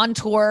 I'm on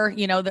tour,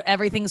 you know,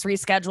 everything's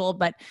rescheduled,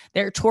 but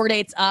there are tour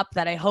dates up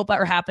that I hope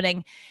are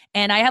happening.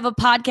 And I have a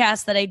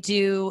podcast that I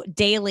do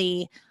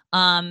daily.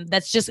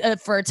 That's just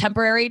for a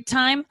temporary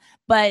time,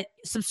 but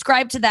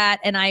subscribe to that.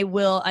 And I'm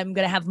going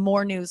to have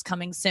more news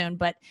coming soon.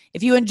 But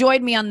if you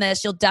enjoyed me on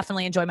this, you'll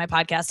definitely enjoy my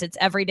podcast. It's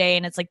every day.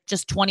 And it's like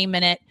just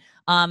 20-minute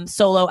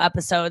solo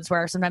episodes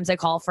where sometimes I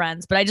call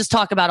friends, but I just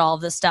talk about all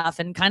of this stuff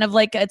and kind of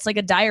like, it's like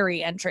a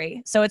diary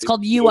entry. So it's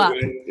called You Up.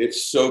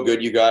 It's so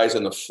good, you guys.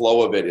 And the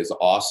flow of it is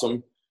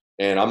awesome.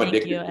 And I'm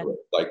addicted to it.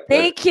 Like,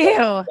 thank you.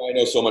 I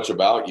know so much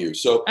about you.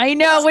 So I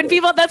know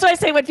that's why I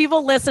say when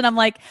people listen, I'm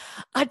like,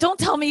 don't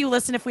tell me you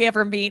listen if we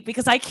ever meet,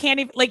 because I can't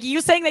even, like,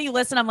 you saying that you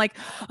listen, I'm like,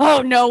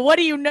 oh no, what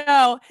do you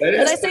know?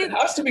 It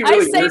has to be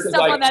really weird,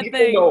 stuff like, on that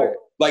thing.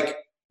 Like,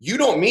 you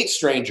don't meet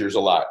strangers a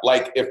lot.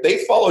 Like, if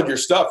they followed your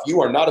stuff,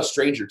 you are not a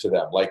stranger to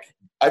them. Like,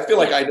 I feel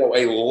like I know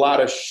a lot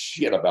of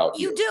shit about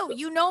you. You do.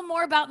 You know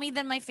more about me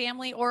than my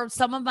family or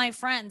some of my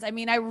friends. I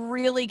mean, I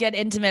really get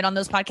intimate on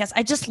those podcasts.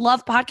 I just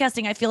love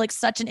podcasting. I feel like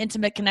such an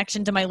intimate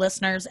connection to my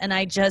listeners. And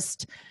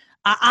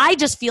I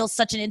just feel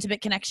such an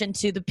intimate connection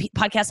to the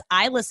podcast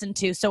I listen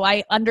to. So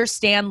I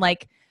understand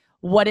like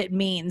what it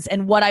means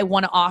and what I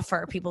want to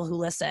offer people who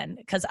listen.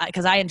 Cause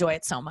I enjoy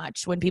it so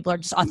much when people are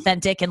just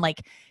authentic and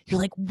like, you're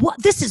like,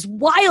 what, this is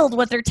wild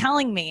what they're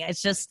telling me.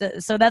 It's just,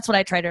 so that's what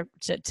I try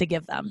to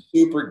give them.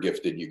 Super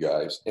gifted, you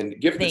guys. And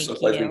gifted Thank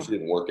sometimes you. means she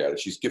didn't work at it.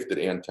 She's gifted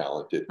and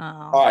talented.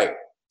 Oh. All right.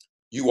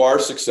 You are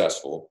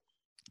successful.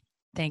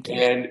 Thank you.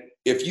 And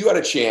if you had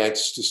a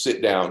chance to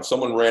sit down,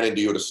 someone ran into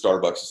you at a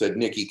Starbucks and said,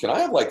 Nikki, can I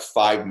have like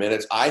 5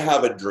 minutes? I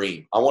have a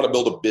dream. I want to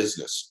build a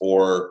business,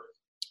 or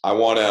I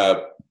want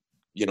to,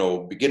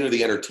 begin into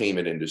the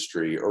entertainment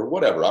industry or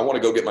whatever. I want to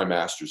go get my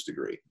master's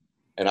degree.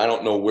 And I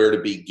don't know where to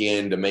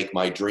begin to make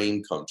my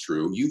dream come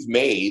true. You've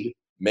made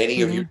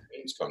many of your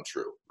dreams come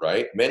true,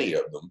 right? Many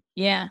of them.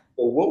 Yeah.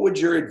 So what would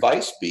your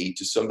advice be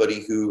to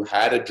somebody who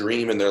had a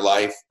dream in their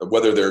life,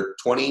 whether they're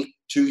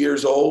 22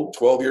 years old,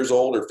 12 years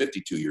old, or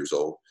 52 years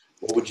old?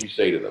 What would you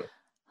say to them?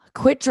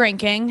 Quit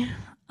drinking.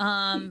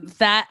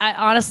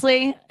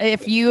 Honestly,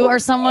 if you are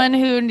someone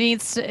who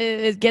gets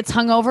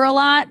hungover a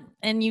lot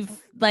and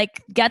you've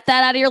like, get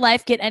that out of your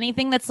life, get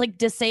anything that's like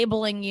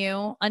disabling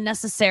you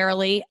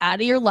unnecessarily out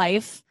of your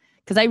life.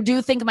 Cause I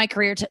do think my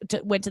career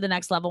went to the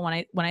next level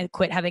when I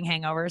quit having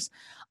hangovers.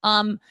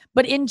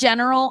 But in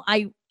general,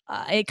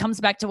 it comes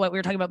back to what we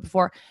were talking about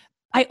before.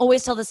 I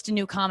always tell this to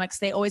new comics.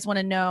 They always want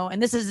to know,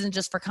 and this isn't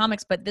just for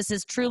comics, but this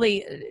is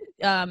truly,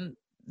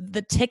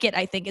 the ticket,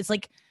 I think, is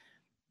like,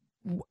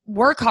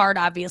 work hard,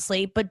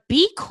 obviously, but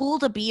be cool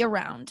to be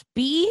around.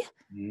 Be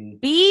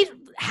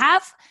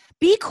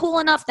cool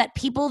enough that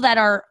people that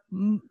are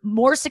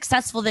more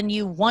successful than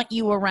you want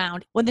you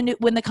around. When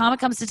the comic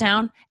comes to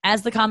town,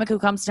 as the comic who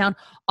comes to town,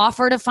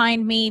 offer to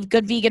find me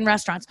good vegan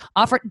restaurants.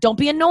 Don't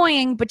be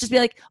annoying, but just be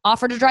like,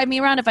 offer to drive me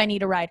around if I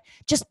need a ride.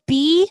 Just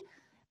be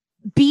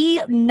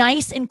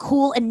nice and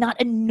cool and not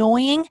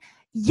annoying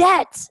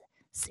yet.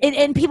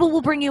 And people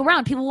will bring you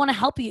around. People want to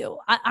help you.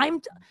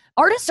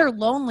 Artists are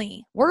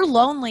lonely. We're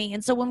lonely.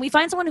 And so when we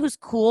find someone who's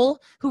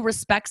cool, who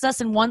respects us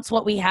and wants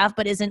what we have,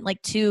 but isn't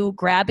like too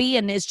grabby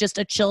and is just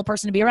a chill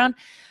person to be around,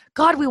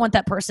 God, we want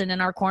that person in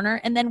our corner.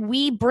 And then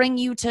we bring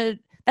you to,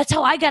 that's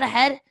how I got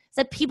ahead.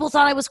 That people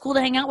thought I was cool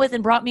to hang out with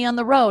and brought me on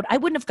the road. I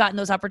wouldn't have gotten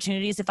those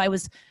opportunities if I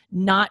was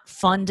not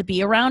fun to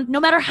be around, no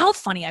matter how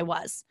funny I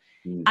was.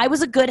 I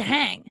was a good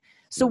hang.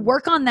 So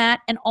work on that.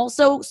 And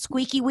also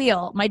squeaky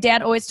wheel. My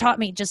dad always taught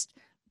me, just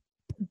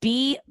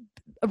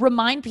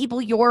remind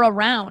people you're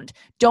around.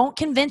 Don't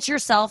convince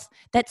yourself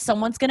that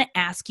someone's going to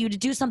ask you to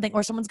do something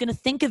or someone's going to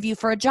think of you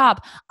for a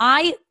job.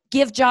 I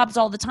give jobs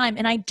all the time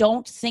and I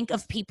don't think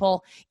of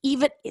people.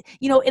 Even,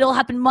 it'll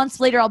happen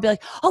months later. I'll be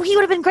like, oh, he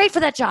would have been great for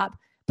that job,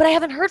 but I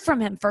haven't heard from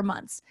him for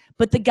months.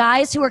 But the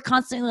guys who are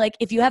constantly like,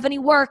 if you have any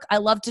work, I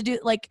love to do,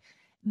 like,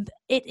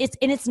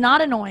 it's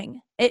not annoying.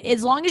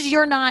 As long as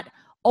you're not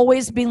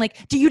always being like,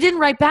 you didn't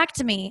write back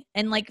to me.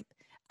 And like,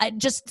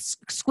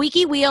 just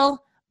squeaky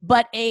wheel,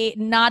 but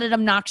not an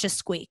obnoxious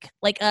squeak,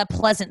 like a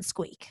pleasant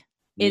squeak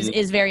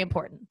is very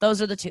important.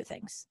 Those are the two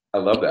things. I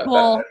love that.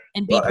 Cool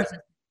and be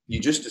persistent. You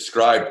just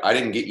described, I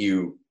didn't get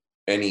you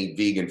any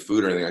vegan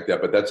food or anything like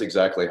that, but that's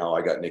exactly how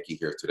I got Nikki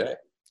here today.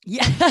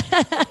 Yeah.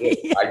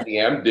 I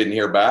DM'd, didn't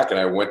hear back, and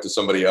I went to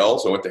somebody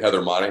else. I went to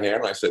Heather Monahan,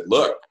 and I said,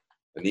 look,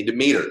 I need to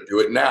meet her.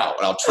 Do it now.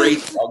 And I'll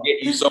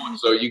get you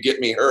so-and-so, you get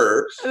me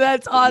her.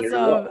 That's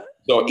awesome.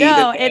 So even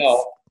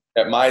now,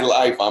 at my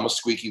life, I'm a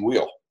squeaky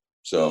wheel.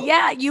 So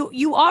yeah,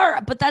 you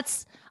are, but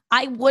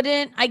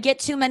I get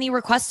too many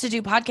requests to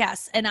do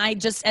podcasts, and I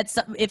just,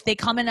 if they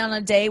come in on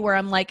a day where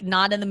I'm like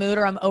not in the mood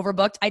or I'm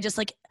overbooked, I just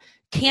like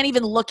can't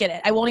even look at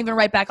it. I won't even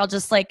write back. I'll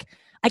just like,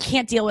 I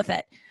can't deal with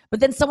it. But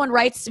then someone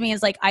writes to me and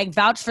is like, I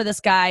vouch for this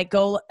guy,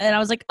 go. And I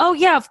was like, oh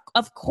yeah,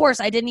 of course.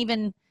 I didn't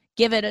even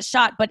give it a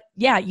shot, but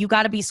yeah, you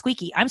got to be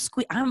squeaky. I'm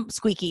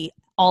squeaky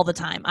all the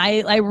time.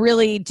 I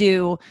really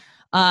do.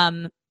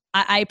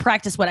 I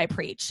practice what I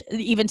preach,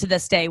 even to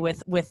this day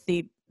with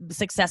the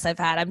success I've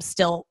had. I'm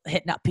still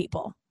hitting up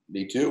people.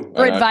 Me too.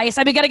 For advice.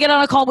 I got to get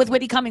on a call with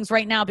Whitney Cummings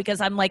right now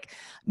because I'm like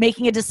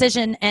making a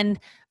decision, and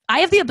I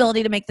have the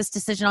ability to make this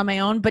decision on my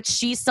own, but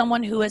she's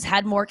someone who has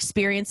had more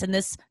experience in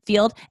this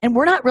field, and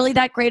we're not really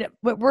that great.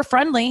 We're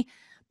friendly,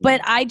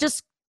 but I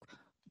just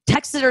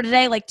texted her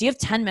today, like, do you have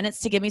 10 minutes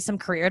to give me some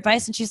career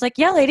advice? And she's like,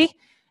 yeah, lady.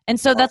 And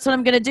so that's what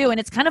I'm going to do. And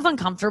it's kind of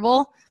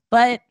uncomfortable,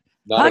 but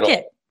fuck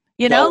it.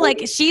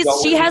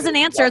 She has an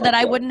answer that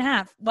I wouldn't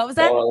have. What was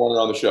that? I want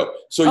her on the show.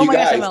 So you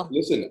guys,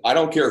 listen, I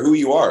don't care who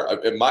you are.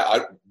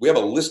 We have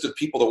a list of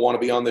people that want to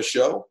be on this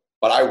show,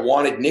 but I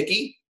wanted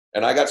Nikki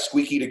and I got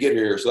squeaky to get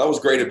here. So that was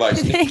great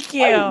advice. Thank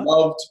you. I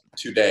loved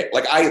today.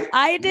 Like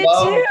I did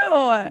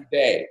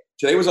too.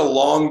 Today was a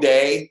long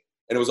day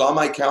and it was on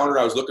my calendar.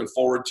 I was looking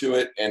forward to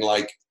it. And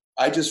like,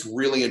 I just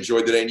really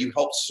enjoyed the day, and you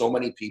helped so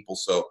many people.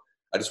 So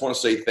I just want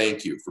to say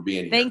thank you for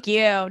being here. Thank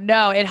you.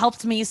 No, it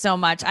helped me so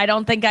much. I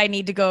don't think I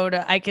need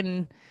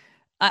to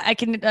I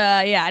can,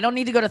 I don't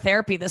need to go to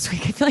therapy this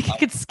week. I feel like I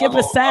could skip a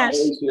I'm sesh.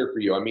 always here for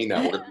you. I mean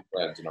that. We're going to be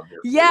friends, and I'm here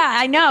for you. Yeah,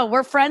 I know.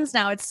 We're friends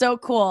now. It's so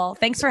cool.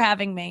 Thanks for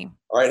having me.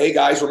 All right. Hey,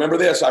 guys, remember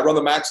this. I run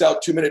the Max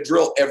Out 2-minute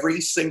drill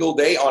every single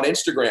day on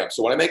Instagram.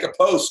 So when I make a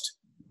post,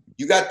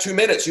 you got 2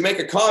 minutes. You make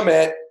a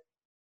comment,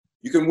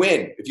 you can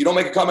win. If you don't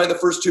make a comment in the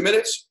first 2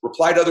 minutes,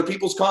 reply to other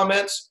people's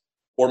comments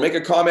or make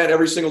a comment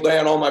every single day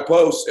on all my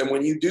posts. And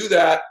when you do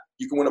that,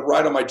 you can win a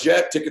ride on my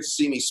jet, tickets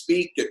to see me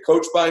speak, get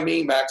coached by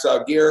me, Max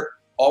Out gear,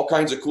 all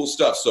kinds of cool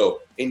stuff.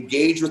 So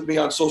engage with me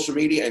on social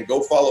media and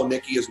go follow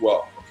Nikki as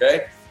well.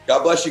 Okay?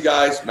 God bless you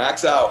guys.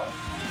 Max out.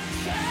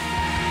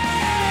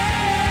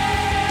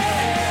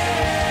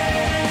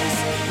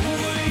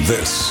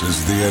 This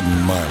is the Ed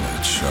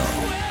Milet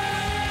Show.